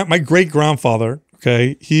then? My great grandfather,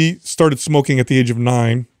 okay, he started smoking at the age of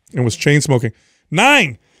 9 and was chain smoking.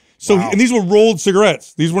 9. So, and these were rolled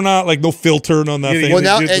cigarettes. These were not like no filter, no nothing. Well,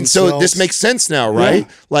 now, and so this makes sense now, right?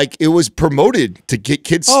 Yeah. Like it was promoted to get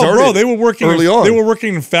kids started. Oh, bro, they were working early on. They were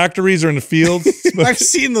working in factories or in the fields. I've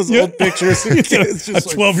seen those old pictures. A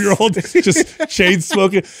 12-year-old just chain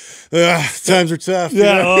smoking. Times are tough.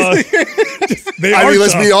 Yeah.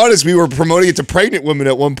 Let's be honest. We were promoting it to pregnant women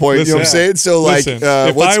at one point. You know what I'm saying? So, like,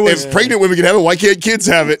 if pregnant women can have it, why can't kids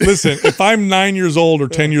have it? Listen, if I'm 9 years old or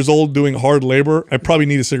 10 years old doing hard labor, I probably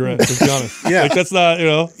need a cigarette. Let's be honest. Like that's not,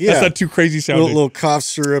 that's not too crazy sounding. Little cough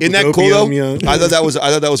syrup. Isn't that cool though? I thought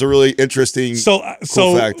that was a really interesting. Cool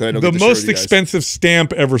fact that I don't get to share with you guys. Expensive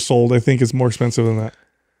stamp ever sold, I think, is more expensive than that.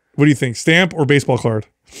 What do you think? Stamp or baseball card?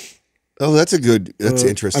 Oh, that's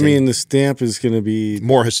interesting. I mean, the stamp is going to be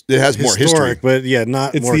more. It has more history, but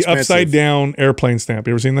not. It's more the expensive. Upside down airplane stamp.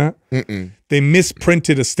 You ever seen that? They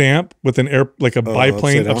misprinted a stamp with an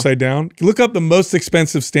biplane upside down. Look up the most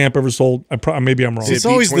expensive stamp ever sold. Maybe I'm wrong. It's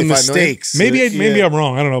always the mistakes. Maybe I'm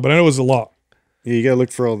wrong. I don't know, but I know it was a lot. Yeah, you gotta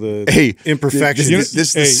look for all the imperfections. This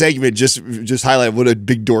is the segment just highlight what a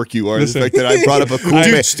big dork you are. Listen, the fact that I brought up a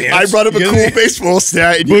cool cool baseball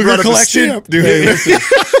stat and you brought up collection. A stamp, dude. Hey,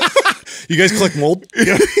 you guys collect mold?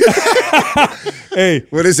 Hey,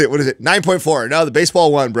 what is it? 9.4. No, the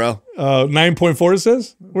baseball won, bro. 9.4 it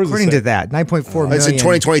says? According to that, 9.4 million. It's in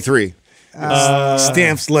 2023.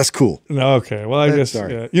 Stamps less cool. No, okay. Well, I guess.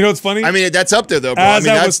 Yeah. You know what's funny? I mean, that's up there though, bro. I mean,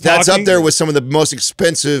 that's up there with some of the most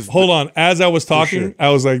expensive. Hold on. As I was talking, I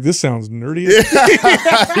was like, "This sounds nerdy."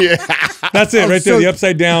 That's it, right there. The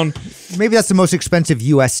upside down. Maybe that's the most expensive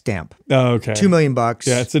U.S. stamp. Oh, okay. $2 million.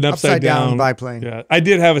 Yeah, it's an upside down biplane. Yeah, I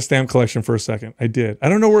did have a stamp collection for a second. I did. I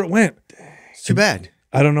don't know where it went. It's too bad.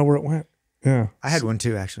 I don't know where it went. Yeah, I had one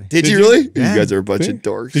too, actually. Did you really? Yeah. You guys are a bunch of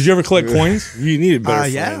dorks. Did you ever collect coins? You needed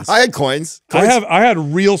better friends. I had coins. I had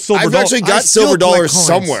real silver dollars. I've actually got silver dollars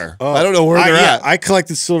somewhere. I don't know where they're at. I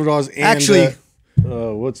collected silver dollars and actually.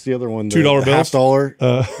 What's the other one? $2 bills.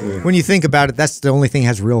 $50. When you think about it, that's the only thing that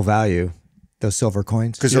has real value. Those silver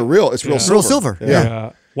coins, because they're real. It's real silver. Real silver.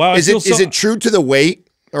 Yeah. Wow. Is it true to the weight,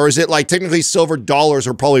 or is it like technically silver dollars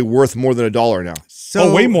are probably worth more than $1 now?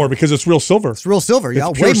 So, way more because it's real silver. It's real silver. Yeah,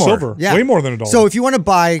 it's pure way more. Silver. Yeah, way more than $1. So if you want to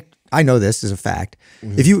buy, I know this is a fact.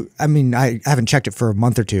 If you, I haven't checked it for a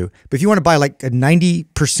month or two, but if you want to buy like a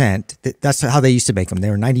 90%, that's how they used to make them. They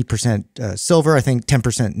were 90% silver, I think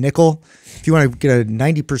 10% nickel. If you want to get a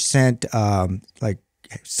 90% like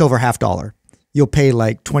silver $half, you'll pay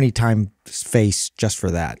like 20 times face just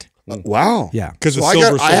for that. Wow. Yeah. Because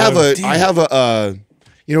I have a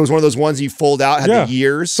it was one of those ones you fold out, had the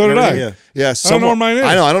years. So did I. Yeah. I don't know where mine is.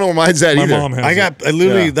 I know. I don't know where mine's at either. My mom has I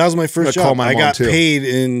literally, that was my first job. I got paid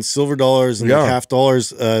in silver dollars and $half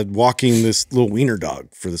walking this little wiener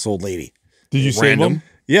dog for this old lady. Did you save them?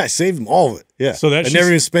 Yeah, I saved them, all of it. Yeah. So I never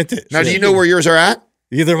even spent it. Now, do you know where yours are at?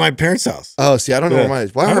 Yeah, they're my parents' house. Oh, see, I don't know where mine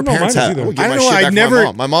is. Why are her parents at? I don't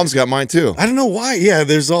know. My mom's got mine too. I don't know why. Yeah,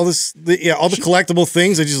 there's all this. All the collectible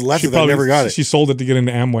things. I just left it. I never got it. She sold it to get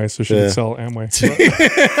into Amway, so she could sell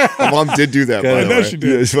Amway. My mom did do that. I know she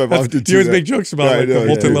did. Yeah, my mom did. You always make jokes about the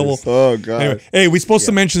multi-level. Oh god. Anyway, hey, we supposed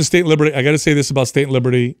to mention State and Liberty. I got to say this about State and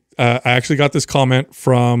Liberty. I actually got this comment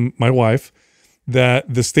from my wife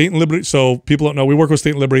that the State and Liberty. So people don't know, we work with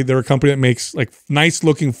State and Liberty. They're a company that makes like nice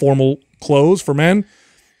looking formal clothes for men.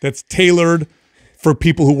 That's tailored for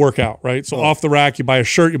people who work out, right? So off the rack, you buy a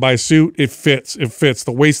shirt, you buy a suit, it fits. It fits.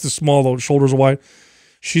 The waist is small, the shoulders are wide.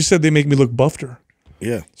 She said they make me look buffer.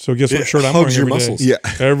 Yeah. So guess what shirt I'm wearing every day? Yeah.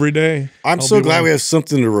 Every day. I'm so glad we have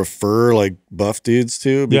something to refer like buff dudes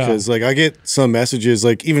to, because like I get some messages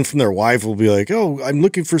like even from their wife will be like, "Oh, I'm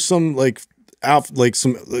looking for some like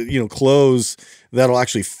some clothes that'll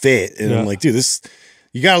actually fit." And I'm like, "Dude, this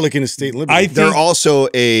you got to look into State and Liberty." They're also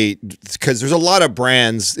because there's a lot of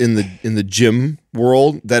brands in the gym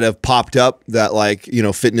world that have popped up that like, you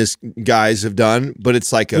know, fitness guys have done, but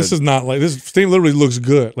it's like this is not like this. Thing literally looks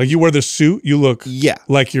good. Like you wear the suit, you look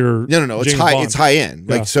like you're no. It's James high. Bond. It's high end.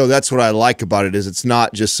 Like so, that's what I like about it is it's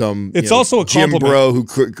not just some. It's also a gym compliment.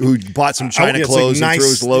 bro who bought some China it's clothes like and threw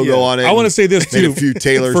his logo on it. I want to say this made too a few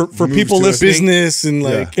tailors for people listening. business and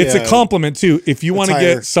like It's a compliment too. If you want to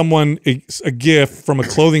Attire. get someone a gift from a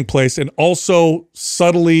clothing place and also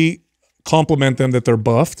subtly compliment them that they're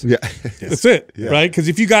buffed, that's it, right? Because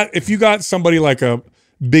if you got somebody like a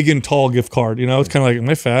big and tall gift card, you know, it's kind of like, am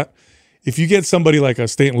I fat? If you get somebody like a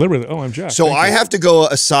State and Liberty, oh, I'm jacked. So I have to go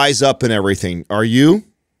a size up and everything. Are you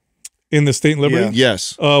in the State and Liberty? Yeah.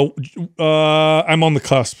 Yes. I'm on the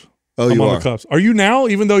cusp. Oh, I'm you on are. the cusp. Are you now?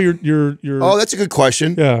 Even though you're Oh, that's a good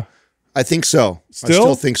question. yeah. I think so. I Still?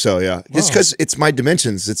 still think so. Yeah, just because it's my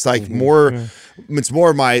dimensions. It's like more. It's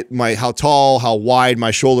more my how tall, how wide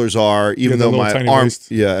my shoulders are. Even the though little my tiny arm.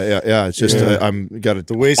 waist. Yeah. It's just I'm got a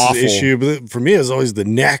the waist awful. is the issue, but for me, it's always the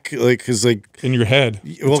neck, like because like In your head.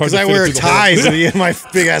 well, It's hard because to I fit it wear through the hole. ties and yeah, my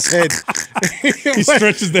big ass head. He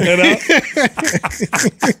stretches the head out.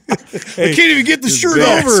 I can't even get the shirt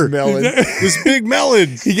Big over melon. this big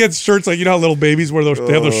melon. He gets shirts like, you know how little babies wear those,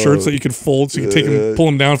 they have those shirts that you can fold so you can take them, pull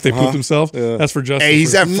them down if they poop themselves. That's for justice. Hey,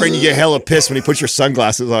 he's that friend you get hella pissed when he puts your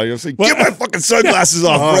sunglasses on. You're like, get my fucking sunglasses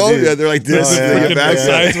off, bro. dude. Yeah, they're like this. Yeah, They get freaking back.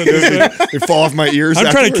 size with this shit. They fall off my ears. I'm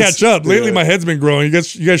trying to afterwards. catch up. Lately, my head's been growing.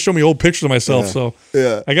 You guys show me old pictures of myself, so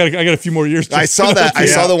Yeah. I got a few more years. I saw that. I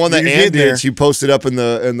saw the one that You're Ann getting there. did. She posted up in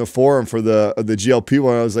the forum for the GLP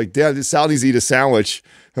one. I was like, "Damn, Sal needs to eat a sandwich."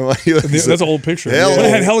 I'm like, That's an old picture. Hell. But I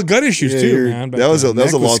had hella gut issues too, man. back that was then. a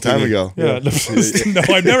long was time skinny. ago. Yeah, no,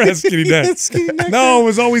 I never had skinny neck. No, it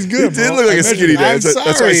was always good. It did bro. look like I a skinny measured neck. it.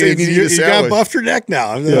 That's why I say you need to eat a You got sandwich. buffed your neck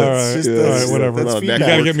now. All right, whatever. that's You feedback.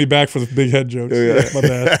 got to get me back for the big head jokes. My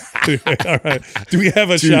bad. All right. Do we have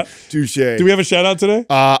a shout? Touche. Do we have a shout out today?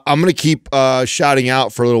 I'm gonna keep shouting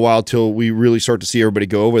out for a little while till we really start to see everybody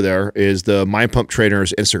go over there. Is the Mind Pump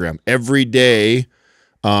Trainers Instagram every day?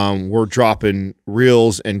 We're dropping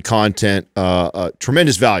reels and content,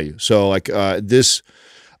 tremendous value. So like this,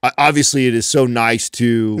 obviously it is so nice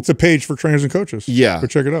to, It's a page for trainers and coaches. Yeah. Go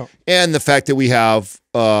check it out. and the fact that we have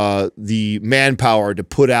the manpower to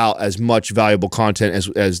put out as much valuable content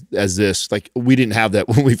as this. Like we didn't have that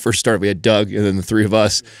when we first started. We had Doug and then the three of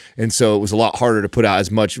us, and so it was a lot harder to put out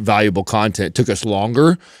as much valuable content. It took us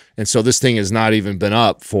longer, and so this thing has not even been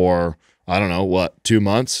up for I don't know what 2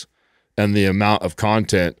 months. And the amount of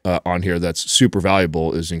content on here that's super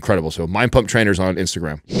valuable is incredible. So Mind Pump Trainers on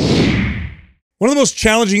Instagram. One of the most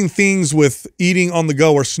challenging things with eating on the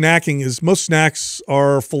go or snacking is most snacks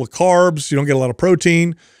are full of carbs. You don't get a lot of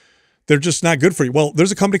protein. They're just not good for you. Well,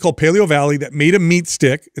 there's a company called Paleo Valley that made a meat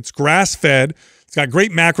stick. It's grass-fed. It's got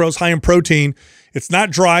great macros, high in protein. It's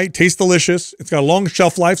not dry. It tastes delicious. It's got a long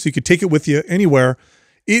shelf life, so you could take it with you anywhere.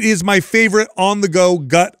 It is my favorite on-the-go,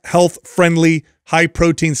 gut health-friendly,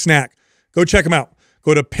 high-protein snack. Go check them out.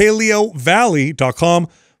 Go to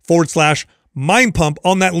paleovalley.com/Mind Pump.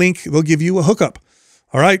 On that link, they'll give you a hookup.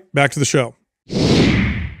 All right, back to the show.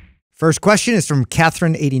 First question is from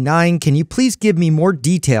Catherine89. Can you please give me more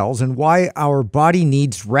details on why our body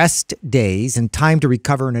needs rest days and time to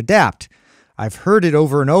recover and adapt? I've heard it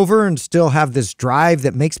over and over and still have this drive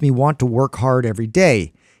that makes me want to work hard every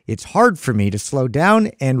day. It's hard for me to slow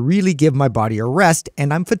down and really give my body a rest,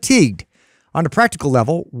 and I'm fatigued. On a practical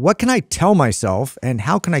level, what can I tell myself and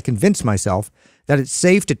how can I convince myself that it's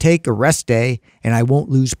safe to take a rest day and I won't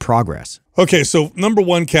lose progress? Okay, so number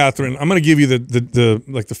one, Catherine, I'm going to give you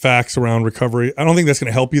the facts around recovery. I don't think that's going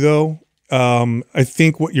to help you though. I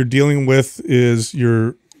think what you're dealing with is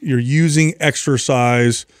you're using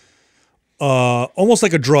exercise almost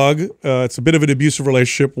like a drug. It's a bit of an abusive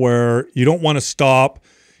relationship where you don't want to stop,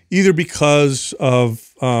 either because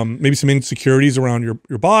of maybe some insecurities around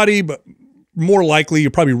your body, but more likely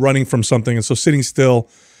you're probably running from something, and so sitting still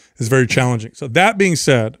is very challenging. So that being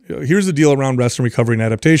said, here's the deal around rest and recovery and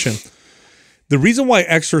adaptation. The reason why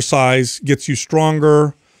exercise gets you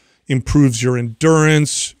stronger, improves your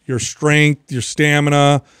endurance, your strength, your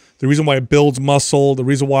stamina, the reason why it builds muscle, the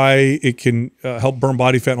reason why it can help burn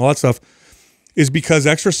body fat and all that stuff is because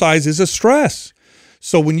exercise is a stress.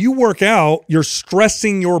 So when you work out, you're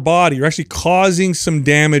stressing your body. You're actually causing some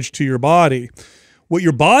damage to your body. What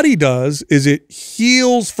your body does is it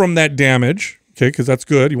heals from that damage, okay, because that's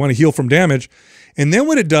good. You want to heal from damage. And then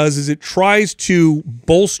what it does is it tries to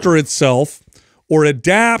bolster itself or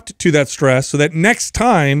adapt to that stress so that next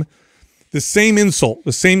time the same insult,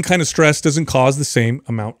 the same kind of stress doesn't cause the same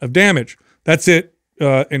amount of damage. That's it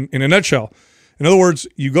in a nutshell. In other words,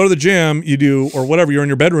 you go to the gym, you do, or whatever, you're in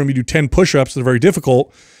your bedroom, you do 10 push-ups that are very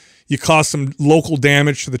difficult. You cause some local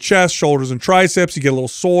damage to the chest, shoulders, and triceps. You get a little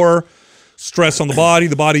sore, stress on the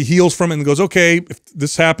body heals from it and goes, okay, if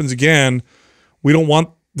this happens again, we don't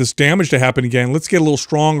want this damage to happen again. Let's get a little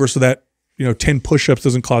stronger so that, 10 push-ups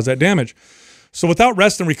doesn't cause that damage. So without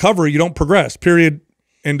rest and recovery, you don't progress, period,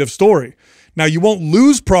 end of story. Now, you won't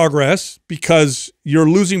lose progress because you're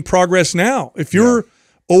losing progress now. If you're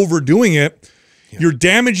overdoing it, you're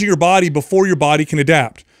damaging your body before your body can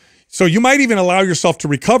adapt. So you might even allow yourself to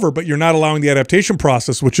recover, but you're not allowing the adaptation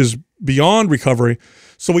process, which is beyond recovery.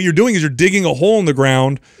 So what you're doing is you're digging a hole in the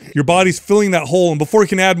ground. Your body's filling that hole, and before you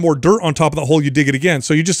can add more dirt on top of that hole, you dig it again.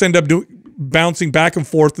 So you just end up bouncing back and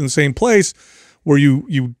forth in the same place where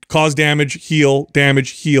you cause damage, heal,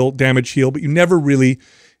 damage, heal, damage, heal, but you never really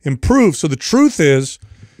improve. So the truth is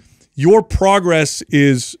your progress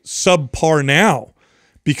is subpar now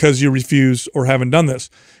because you refuse or haven't done this.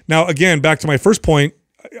 Now, again, back to my first point,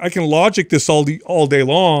 I can logic this all day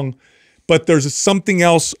long, but there's something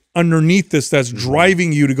else underneath this that's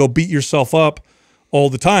driving you to go beat yourself up all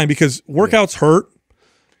the time because workouts hurt.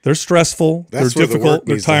 They're stressful. They're difficult.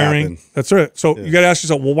 They're tiring. That's right. So you got to ask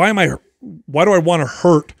yourself, well, why do I want to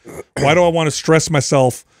hurt? Why do I want to stress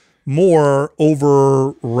myself more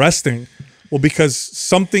over resting? Well, because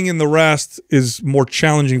something in the rest is more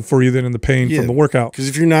challenging for you than in the pain from the workout. Because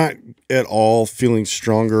if you're not at all feeling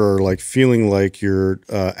stronger or like feeling like you're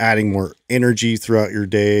adding more energy throughout your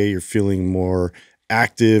day, you're feeling more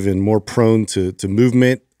active and more prone to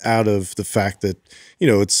movement out of the fact that,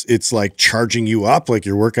 it's like charging you up, like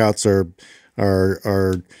your workouts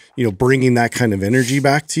are bringing that kind of energy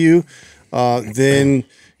back to you, then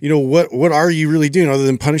what are you really doing other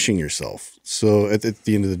than punishing yourself? So at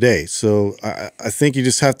the end of the day, so I think you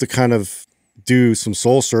just have to kind of do some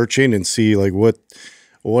soul searching and see like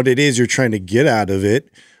what it is you're trying to get out of it,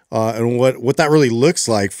 and what that really looks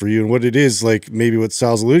like for you, and what it is like maybe what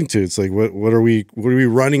Sal's alluding to. It's like what are we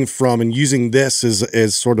running from, and using this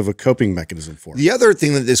as sort of a coping mechanism for. The other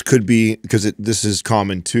thing that this could be, because this is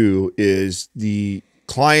common too, is the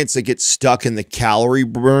clients that get stuck in the calorie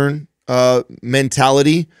burn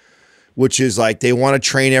mentality, which is like they want to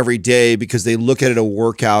train every day because they look at it a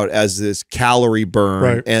workout as this calorie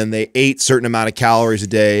burn, and they ate certain amount of calories a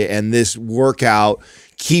day, and this workout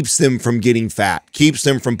keeps them from getting fat, keeps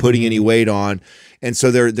them from putting any weight on. And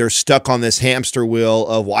so they're stuck on this hamster wheel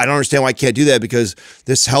of, well, I don't understand why I can't do that because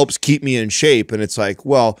this helps keep me in shape. And it's like,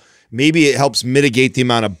 well, maybe it helps mitigate the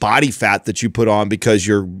amount of body fat that you put on because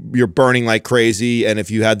you're burning like crazy. And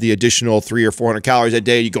if you had the additional 300 or 400 calories a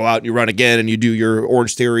day, you go out and you run again and you do your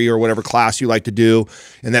Orange Theory or whatever class you like to do,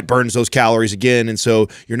 and that burns those calories again. And so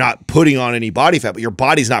you're not putting on any body fat, but your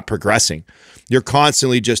body's not progressing. You're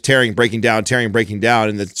constantly just tearing, breaking down,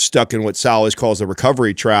 and then stuck in what Sal always calls the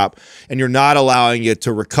recovery trap. And you're not allowing it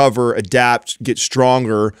to recover, adapt, get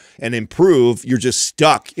stronger, and improve. You're just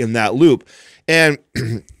stuck in that loop. And,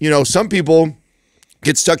 some people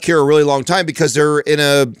get stuck here a really long time because they're in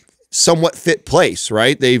a somewhat fit place,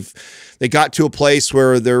 right? They got to a place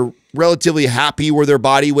where they're relatively happy where their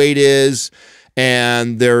body weight is,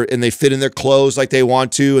 and they fit in their clothes like they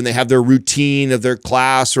want to, and they have their routine of their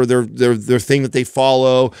class or their thing that they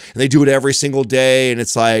follow, and they do it every single day. And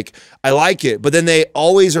it's like, I like it. But then they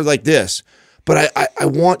always are like this. But I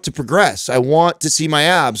want to progress. I want to see my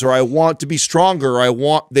abs, or I want to be stronger.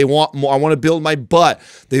 They want more. I want to build my butt.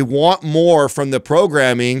 They want more from the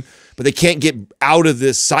programming, but they can't get out of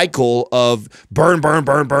this cycle of burn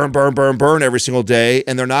every single day,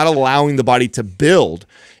 and they're not allowing the body to build.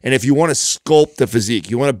 And if you want to sculpt the physique,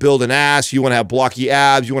 you want to build an ass, you want to have blocky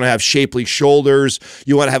abs, you want to have shapely shoulders,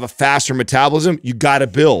 you want to have a faster metabolism, you got to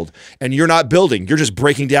build. And you're not building. You're just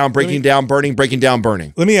breaking down, burning, breaking down,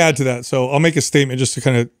 burning. Let me add to that. So I'll make a statement just to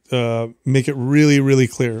kind of make it really, really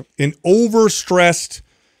clear. An overstressed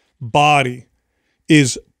body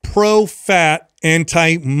is pro-fat,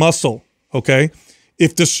 anti-muscle, okay?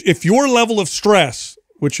 If your level of stress,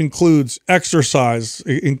 which includes exercise,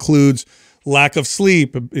 it includes lack of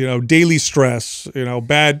sleep, daily stress,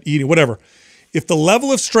 bad eating, whatever. If the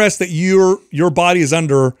level of stress that your body is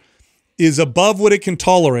under is above what it can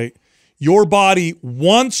tolerate, your body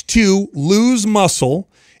wants to lose muscle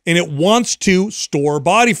and it wants to store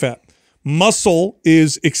body fat. Muscle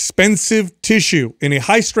is expensive tissue. In a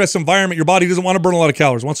high stress environment, your body doesn't want to burn a lot of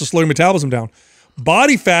calories, it wants to slow your metabolism down.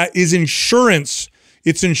 Body fat is insurance.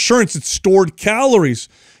 It's insurance. It's stored calories.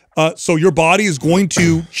 So your body is going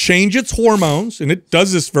to change its hormones, and it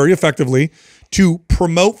does this very effectively, to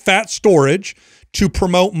promote fat storage, to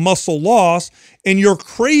promote muscle loss, and your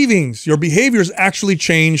cravings, your behaviors actually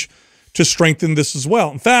change to strengthen this as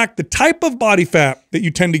well. In fact, the type of body fat that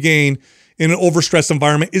you tend to gain in an overstressed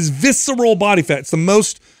environment is visceral body fat. It's the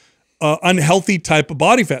most unhealthy type of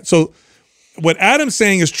body fat. So what Adam's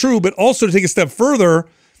saying is true, but also to take a step further,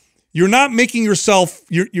 you're not making yourself,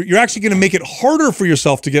 you're actually going to make it harder for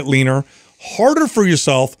yourself to get leaner, harder for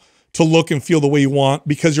yourself to look and feel the way you want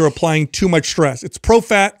because you're applying too much stress. It's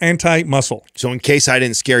pro-fat, anti-muscle. So in case I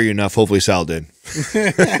didn't scare you enough, hopefully Sal did.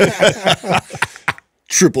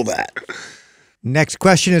 Triple that. Next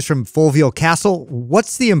question is from Fulvio Castle.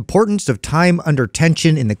 What's the importance of time under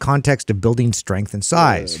tension in the context of building strength and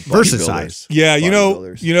size versus size? Yeah,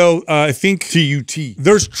 I think TUT.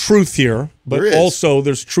 there's truth here, but There is. also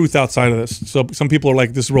there's truth outside of this. So some people are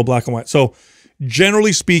like, this is real black and white. So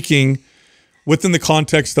generally speaking, within the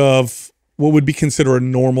context of what would be considered a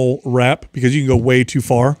normal rep, because you can go way too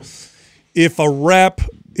far, if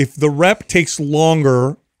the rep takes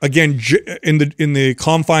longer, again, in the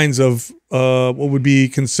confines of what would be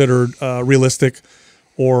considered realistic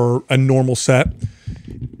or a normal set,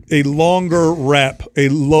 a longer rep,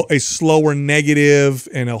 a slower negative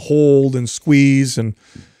and a hold and squeeze and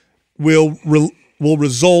will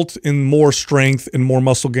result in more strength and more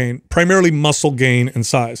muscle gain, primarily muscle gain and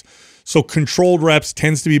size. So controlled reps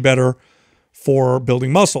tends to be better for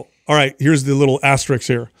building muscle. All right, here's the little asterisk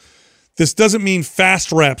here. This doesn't mean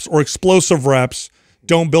fast reps or explosive reps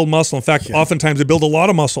don't build muscle. In fact, oftentimes they build a lot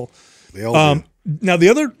of muscle. They all do. Now the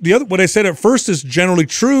other what I said at first is generally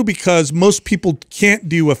true because most people can't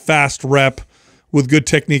do a fast rep with good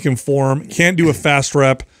technique and form, can't do a fast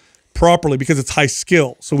rep properly because it's high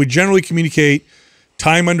skill. So we generally communicate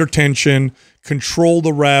time under tension, control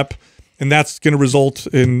the rep, and that's going to result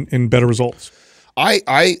in better results.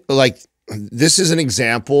 I like, this is an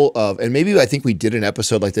example of, and maybe I think we did an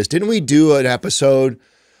episode like this. Didn't we do an episode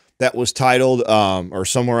that was titled, or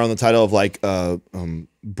somewhere on the title of like,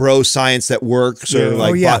 bro science that works, or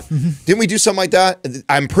like, didn't we do something like that?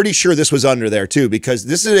 I'm pretty sure this was under there too, because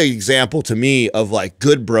this is an example to me of like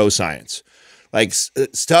good bro science. Like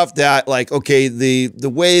stuff that, like, okay, the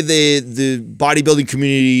way the bodybuilding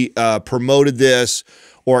community promoted this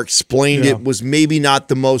or explained it was maybe not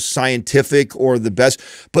the most scientific or the best,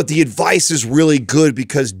 but the advice is really good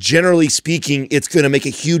because generally speaking, it's going to make a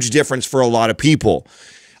huge difference for a lot of people.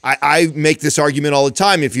 I make this argument all the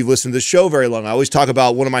time. If you've listened to the show very long, I always talk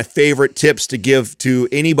about one of my favorite tips to give to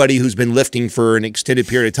anybody who's been lifting for an extended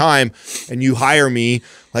period of time, and you hire me,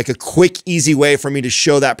 like a quick, easy way for me to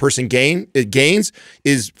show that person gains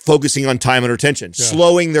is focusing on time under tension,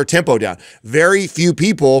 slowing their tempo down. Very few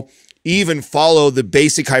people even follow the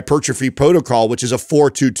basic hypertrophy protocol, which is a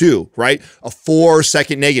 4-2-2, right? A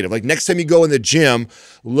 4-second negative. Like next time you go in the gym,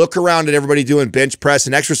 look around at everybody doing bench press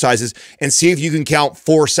and exercises and see if you can count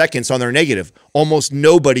 4 seconds on their negative. Almost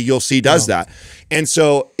nobody you'll see does that. And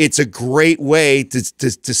so it's a great way to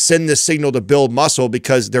send this signal to build muscle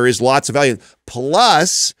because there is lots of value.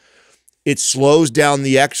 Plus, it slows down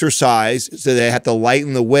the exercise, so they have to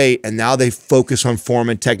lighten the weight, and now they focus on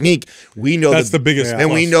form and technique. We know that's the biggest,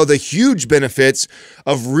 and we know the huge benefits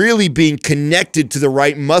of really being connected to the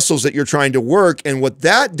right muscles that you're trying to work, and what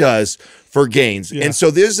that does for gains. And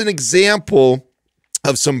so there's an example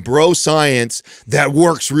of some bro science that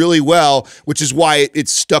works really well, which is why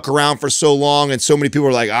it's stuck around for so long, and so many people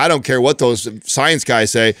are like, I don't care what those science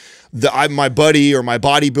guys say. My buddy or my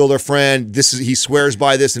bodybuilder friend, he swears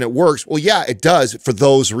by this and it works. Well, yeah, it does for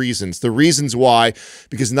those reasons. The reasons why,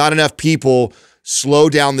 because not enough people slow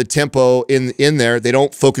down the tempo in there. They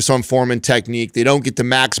don't focus on form and technique. They don't get the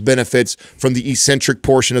max benefits from the eccentric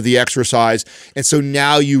portion of the exercise. And so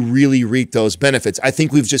now you really reap those benefits. I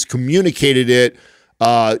think we've just communicated it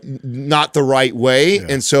not the right way.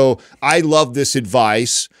 And so I love this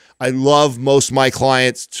advice. I love most of my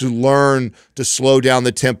clients to learn to slow down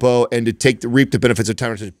the tempo and to reap the benefits of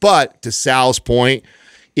time. But to Sal's point,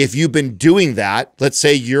 if you've been doing that, let's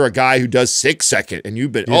say you're a guy who does 6 second and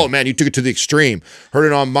you've been, oh man, you took it to the extreme, heard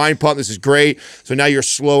it on Mind Pump, this is great. So now you're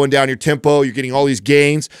slowing down your tempo, you're getting all these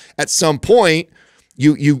gains. At some point,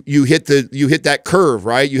 you hit that curve,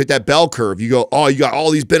 right? You hit that bell curve. You go, oh, you got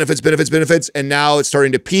all these benefits, and now it's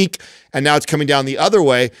starting to peak, and now it's coming down the other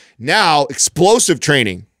way. Now explosive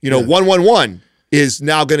training, 1-1-1 is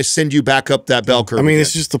now going to send you back up that bell curve. I mean, again.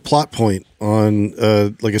 it's just a plot point on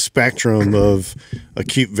like a spectrum of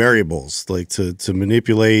acute variables, like to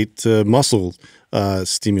manipulate muscle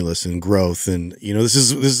stimulus and growth. And this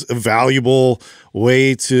is a valuable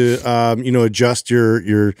way to adjust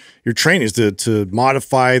your training, is to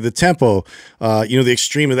modify the tempo. The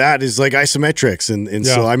extreme of that is like isometrics, and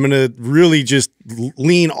so I'm going to really just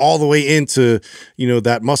lean all the way into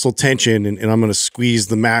that muscle tension, and I'm going to squeeze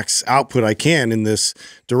the max output I can in this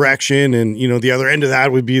direction. And the other end of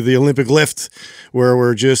that would be the Olympic lift, where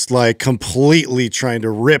we're just like completely trying to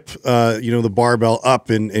rip the barbell up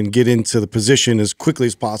and get into the position as quickly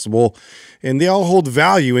as possible. And they all hold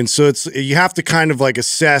value. And so you have to kind of like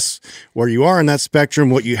assess where you are in that spectrum,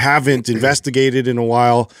 what you haven't investigated in a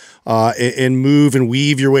while, and move and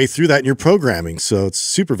weave your way through that in your programming. So it's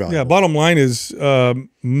super valuable. Yeah, bottom line is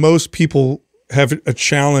most people have a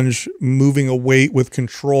challenge moving a weight with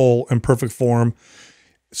control and perfect form.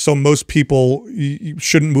 So most people, you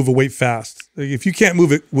shouldn't move a weight fast. If you can't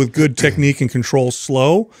move it with good technique and control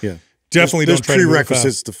slow, definitely don't try to move it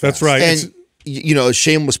fast. To fast. That's right. And a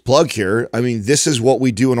shameless plug here. I mean, this is what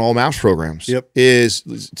we do in all MAPS programs. Yep.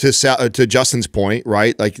 Is to Justin's point,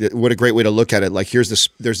 right? Like, what a great way to look at it. Like, there's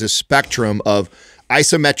this spectrum of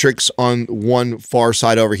isometrics on one far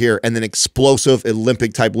side over here, and then explosive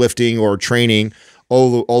Olympic type lifting or training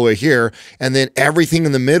all the way here, and then everything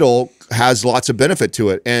in the middle has lots of benefit to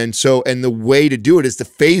it. And the way to do it is to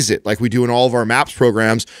phase it, like we do in all of our MAPS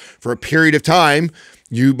programs. For a period of time,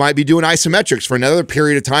 you might be doing isometrics. For another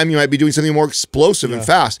period of time, you might be doing something more explosive and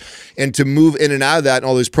fast, and to move in and out of that in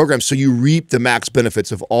all those programs, so you reap the max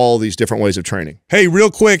benefits of all these different ways of training. Hey, real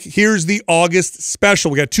quick, here's the August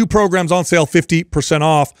special. We got 2 programs on sale, 50%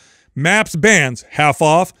 off. MAPS Bands, half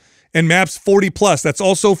off, and MAPS 40+. That's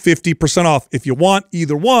also 50% off. If you want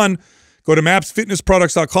either one, go to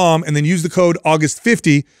mapsfitnessproducts.com and then use the code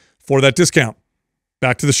August50 for that discount.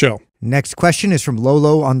 Back to the show. Next question is from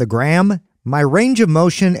Lolo on the gram. My range of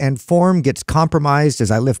motion and form gets compromised as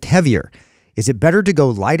I lift heavier. Is it better to go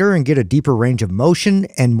lighter and get a deeper range of motion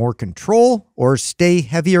and more control, or stay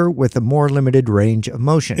heavier with a more limited range of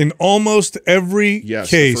motion? In almost every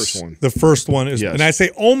case, the first one is, and I say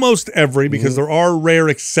almost every because there are rare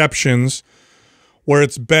exceptions where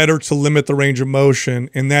it's better to limit the range of motion,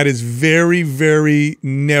 and that is very, very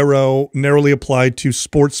narrowly applied to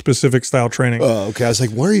sports-specific style training. Oh, okay. I was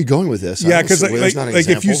like, where are you going with this? Yeah, because like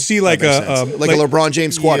if you see like a LeBron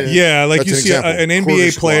James squatting, like you see an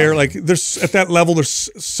NBA player, like there's at that level,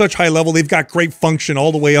 there's such high level, they've got great function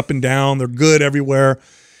all the way up and down, they're good everywhere.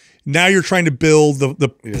 Now you're trying to build the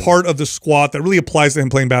part of the squat that really applies to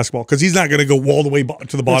him playing basketball, because he's not going to go all the way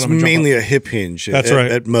to the bottom. It's mainly a hip hinge. That's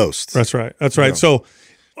right. At most. That's right. That's right. So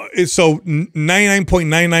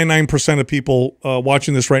 99.999% of people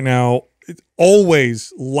watching this right now, it's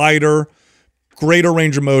always lighter, greater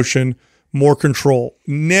range of motion, more control.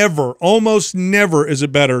 Never, almost never is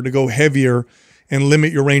it better to go heavier and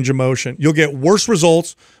limit your range of motion. You'll get worse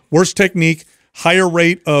results, worse technique, higher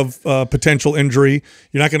rate of potential injury.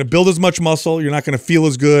 You're not going to build as much muscle. You're not going to feel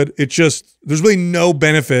as good. It just, there's really no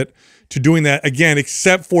benefit to doing that, again,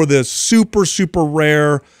 except for the super, super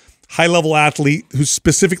rare high-level athlete who's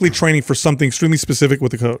specifically training for something extremely specific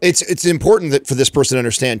with the coach. It's important that for this person to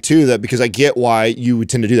understand too, that because I get why you would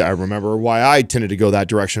tend to do that. I remember why I tended to go that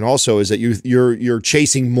direction also, is that you're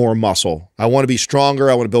chasing more muscle. I want to be stronger.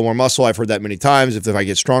 I want to build more muscle. I've heard that many times. If I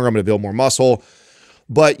get stronger, I'm going to build more muscle.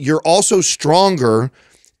 But you're also stronger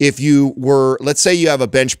if you were, let's say you have a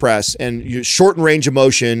bench press and you shorten range of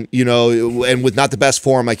motion, and with not the best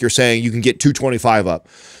form, like you're saying, you can get 225 up.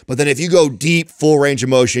 But then if you go deep, full range of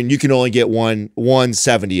motion, you can only get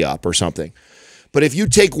 170 up or something. But if you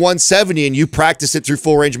take 170 and you practice it through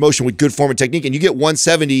full range of motion with good form and technique, and you get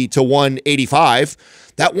 170 to 185,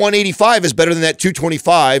 that 185 is better than that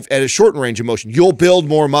 225 at a shortened range of motion. You'll build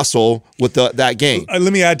more muscle with that gain.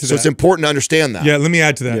 Let me add to that. So it's important to understand that. Yeah, let me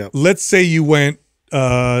add to that. Yeah. Let's say you went,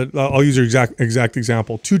 I'll use your exact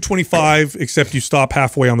example, 225, except you stop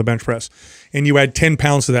halfway on the bench press, and you add 10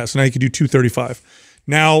 pounds to that. So now you could do 235.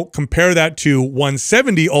 Now compare that to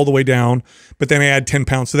 170 all the way down, but then I add 10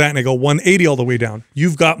 pounds to that and I go 180 all the way down.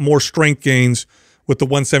 You've got more strength gains with the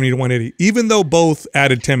 170 to 180, even though both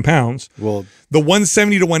added 10 pounds. Well, the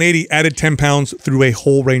 170 to 180 added 10 pounds through a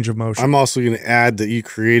whole range of motion. I'm also going to add that you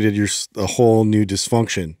created a whole new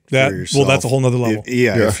dysfunction for yourself. Well, that's a whole nother level.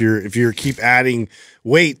 If you're keep adding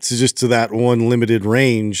weight to that one limited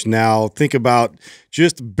range, now think about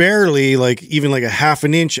just barely, like even like a half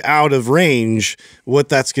an inch out of range, what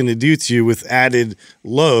that's going to do to you with added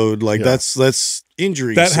load. Like that's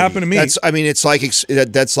injury. That happened to me.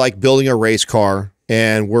 That's like building a race car,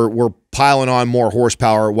 and we're piling on more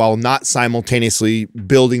horsepower while not simultaneously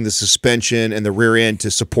building the suspension and the rear end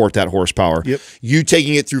to support that horsepower. Yep. You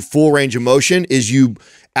taking it through full range of motion is you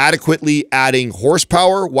adequately adding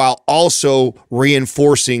horsepower while also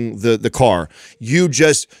reinforcing the car. You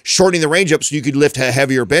just shortening the range up so you could lift a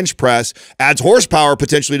heavier bench press adds horsepower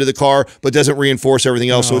potentially to the car, but doesn't reinforce everything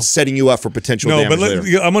else. So it's setting you up for potential damage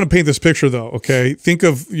later. I'm going to paint this picture though. Okay, think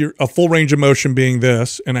of a full range of motion being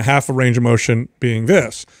this, and a half a range of motion being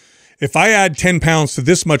this. If I add 10 pounds to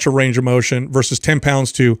this much of range of motion versus 10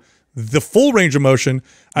 pounds to the full range of motion,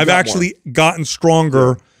 I've actually gotten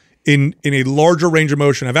stronger in a larger range of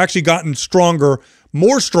motion. I've actually gotten stronger,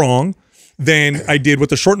 more strong than I did with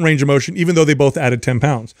the shortened range of motion, even though they both added 10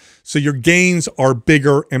 pounds. So your gains are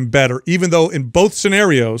bigger and better, even though in both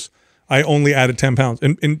scenarios, I only added 10 pounds.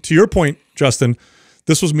 And to your point, Justin,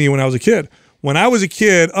 this was me when I was a kid. When I was a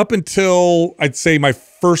kid, up until I'd say my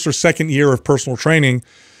first or second year of personal training,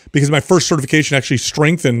 because my first certification actually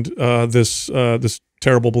strengthened this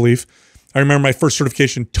terrible belief. I remember my first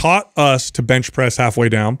certification taught us to bench press halfway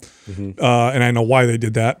down, and I know why they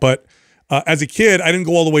did that. But as a kid, I didn't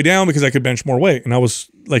go all the way down because I could bench more weight, and I was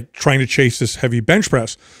like trying to chase this heavy bench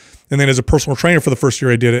press. And then as a personal trainer for the first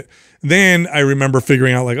year I did it, then I remember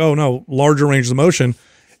figuring out like, oh no, larger range of motion.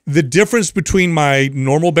 The difference between my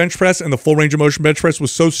normal bench press and the full range of motion bench press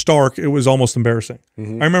was so stark, it was almost embarrassing. I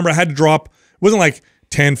remember I had to drop, it wasn't like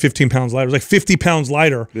 10, 15 pounds lighter. It was like 50 pounds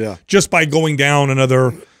lighter just by going down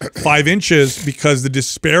another 5 inches because the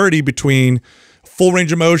disparity between full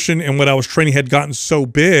range of motion and what I was training had gotten so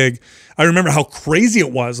big. I remember how crazy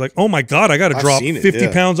it was. Like, oh my God, I got to drop 50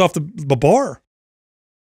 pounds off the bar.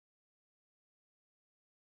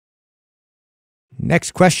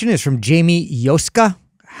 Next question is from Jamie Yoska.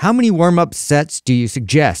 How many warm-up sets do you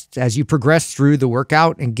suggest? As you progress through the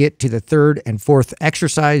workout and get to the third and fourth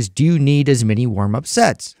exercise, do you need as many warm-up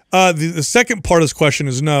sets? The second part of this question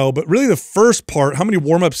is no, but really the first part, how many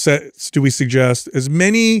warm-up sets do we suggest? As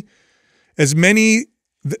many as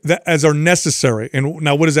are necessary. And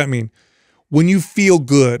now what does that mean? When you feel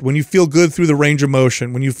good through the range of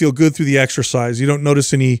motion, when you feel good through the exercise, you don't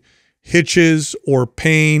notice any hitches or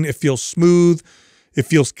pain, it feels smooth, it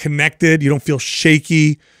feels connected, you don't feel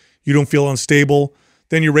shaky, you don't feel unstable,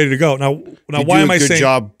 then you're ready to go. Now why am I saying— good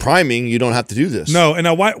job priming, you don't have to do this. No, and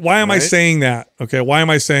now why am I saying that? Okay, why am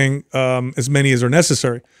I saying as many as are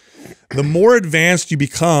necessary? The more advanced you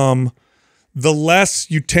become, the less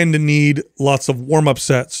you tend to need lots of warm-up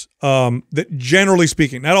sets. That generally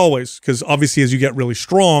speaking, not always, because obviously as you get really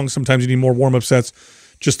strong, sometimes you need more warm-up sets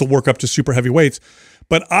just to work up to super heavy weights.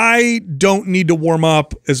 But I don't need to warm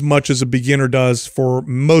up as much as a beginner does for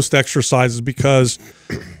most exercises because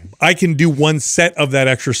I can do one set of that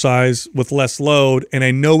exercise with less load, and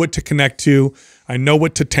I know what to connect to, I know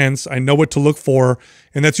what to tense, I know what to look for,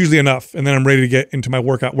 and that's usually enough. And then I'm ready to get into my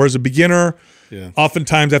workout. Whereas a beginner,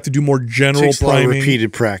 oftentimes I have to do more general takes priming. A lot of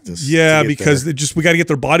repeated practice. Yeah, because we got to get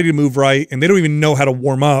their body to move right, and they don't even know how to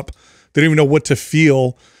warm up. They don't even know what to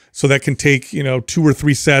feel. So that can take, 2 or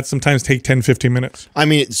 3 sets, sometimes take 10, 15 minutes. I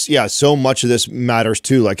mean, so much of this matters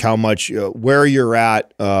too, like how much, where you're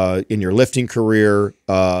at in your lifting career,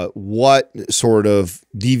 what sort of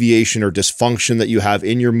deviation or dysfunction that you have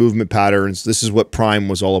in your movement patterns. This is what Prime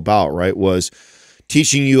was all about, right? Was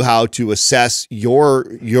teaching you how to assess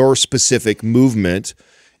your specific movement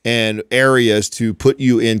and areas to put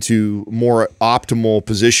you into more optimal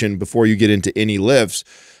position before you get into any lifts,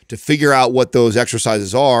 to figure out what those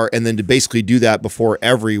exercises are, and then to basically do that before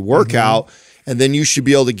every workout. And then you should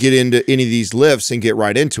be able to get into any of these lifts and get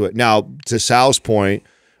right into it. Now, to Sal's point,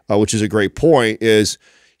 which is a great point, is,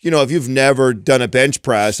 if you've never done a bench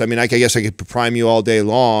press, I mean, I guess I could prime you all day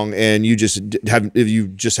long, and you just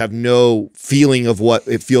have no feeling of what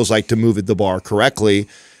it feels like to move the bar correctly.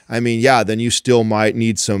 I mean, then you still might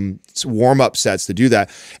need some warm-up sets to do that.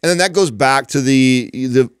 And then that goes back to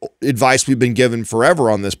the advice we've been given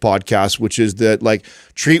forever on this podcast, which is that, like,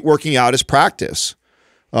 treat working out as practice.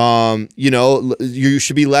 You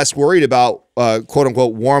should be less worried about quote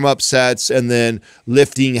unquote warm-up sets and then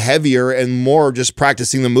lifting heavier and more just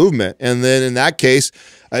practicing the movement. And then in that case,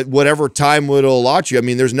 at whatever time would allot you. I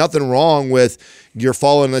mean, there's nothing wrong with you're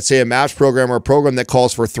following, let's say, a MAPS program or a program that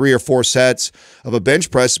calls for 3 or 4 sets of a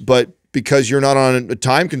bench press, but because you're not on a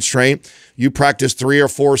time constraint, you practice 3 or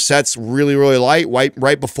 4 sets really, really light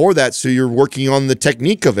right before that. So you're working on the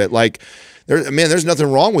technique of it. Like, there's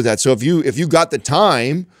nothing wrong with that. So if you got the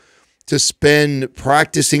time to spend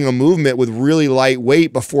practicing a movement with really light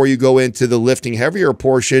weight before you go into the lifting heavier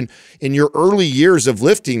portion in your early years of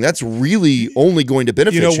lifting, that's really only going to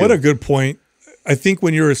benefit you. What a good point. I think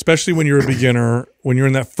especially when you're a beginner, when you're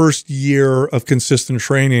in that first year of consistent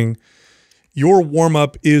training, your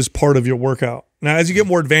warm-up is part of your workout. Now, as you get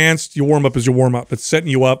more advanced, your warm-up is your warm-up. It's setting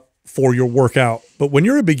you up for your workout. But when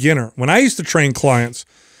you're a beginner, when I used to train clients,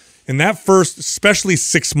 in that first, especially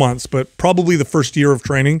 6 months, but probably the first year of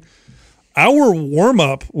training, our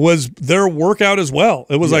warm-up was their workout as well.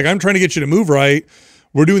 It was like, I'm trying to get you to move right.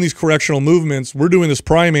 We're doing these correctional movements. We're doing this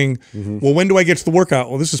priming. Well, when do I get to the workout?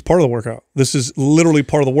 Well, this is part of the workout. This is literally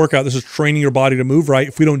part of the workout. This is training your body to move right.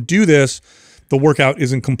 If we don't do this, the workout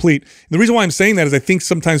isn't complete. And the reason why I'm saying that is I think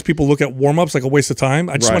sometimes people look at warm-ups like a waste of time.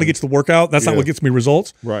 I just want to get to the workout. That's not what gets me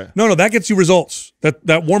results. No, that gets you results.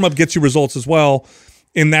 That warm-up gets you results as well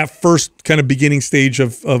in that first kind of beginning stage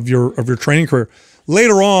of your training career.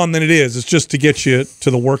 Later on than it is. It's just to get you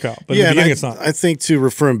to the workout. But in the beginning, it's not. I think, too,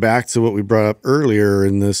 referring back to what we brought up earlier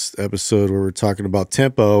in this episode where we're talking about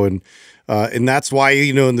tempo, and that's why,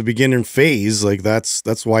 you know, in the beginning phase, like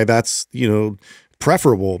that's why that's, you know,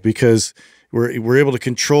 preferable, because we're able to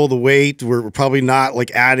control the weight. We're probably not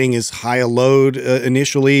like adding as high a load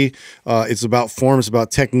initially. It's about form, it's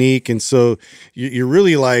about technique, and so you're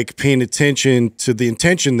really like paying attention to the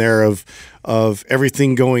intention there of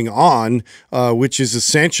everything going on, which is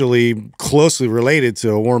essentially closely related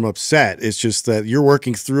to a warm-up set. It's just that you're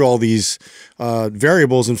working through all these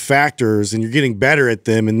variables and factors, and you're getting better at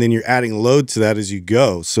them, and then you're adding load to that as you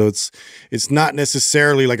go. So it's not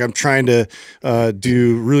necessarily like I'm trying to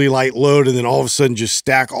do really light load and then all of a sudden just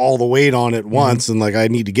stack all the weight on at once, and like I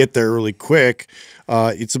need to get there really quick.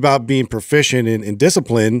 It's about being proficient in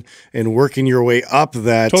discipline and working your way up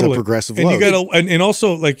that progressive load. And you gotta, and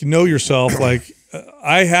also like know yourself. Like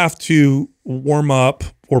I have to warm up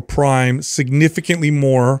or prime significantly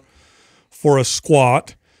more for a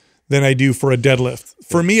squat than I do for a deadlift.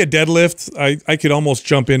 For me, a deadlift, I could almost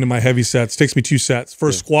jump into my heavy sets. It takes me 2 sets. For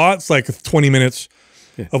a squat, it's like 20 minutes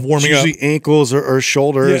of warming up. Usually ankles or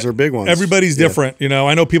shoulders are big ones. Everybody's different. You know,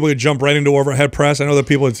 I know people could jump right into overhead press. I know that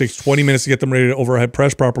people, it takes 20 minutes to get them ready to overhead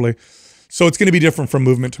press properly. So it's going to be different from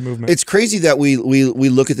movement to movement. It's crazy that we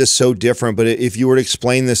look at this so different, but if you were to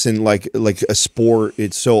explain this in like a sport,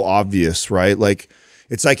 it's so obvious, right? Like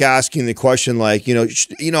it's like asking the question, like, you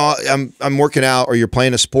know, I'm working out, or you're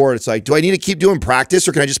playing a sport. It's like, do I need to keep doing practice,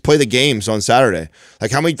 or can I just play the games on Saturday?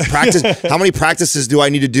 Like, how many practices do I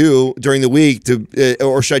need to do during the week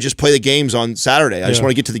or should I just play the games on Saturday? I just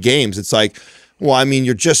want to get to the games. It's like, well, I mean,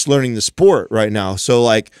 you're just learning the sport right now. So,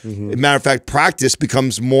 like, matter of fact, practice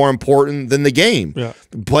becomes more important than the game.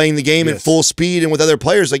 Playing the game at full speed and with other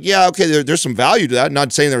players, like, yeah, okay, there's some value to that.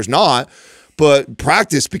 Not saying there's not, but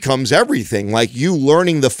practice becomes everything. Like, you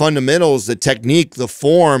learning the fundamentals, the technique, the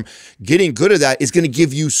form, getting good at that is going to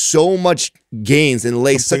give you so much gains and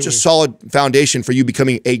lay such a solid foundation for you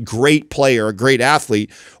becoming a great player, a great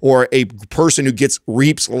athlete, or a person who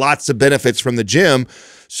reaps lots of benefits from the gym.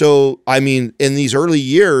 So, I mean, in these early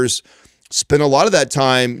years, spend a lot of that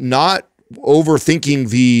time not overthinking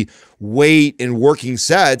the weight and working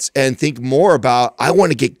sets, and think more about, I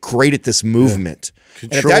want to get great at this movement.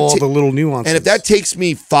 Control all the little nuances. And if that takes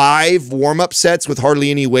me 5 warm-up sets with hardly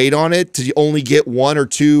any weight on it to only get 1 or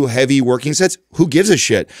 2 heavy working sets, who gives a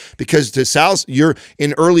shit? Because to Sal's, you're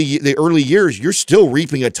in the early years, you're still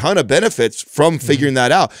reaping a ton of benefits from figuring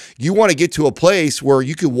that out. You want to get to a place where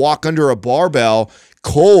you could walk under a barbell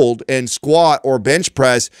cold and squat or bench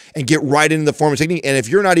press and get right into the form of technique. And if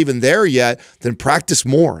you're not even there yet, then practice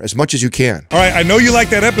more as much as you can. All right, I know you liked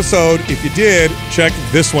that episode. If you did, check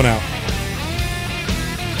this one out.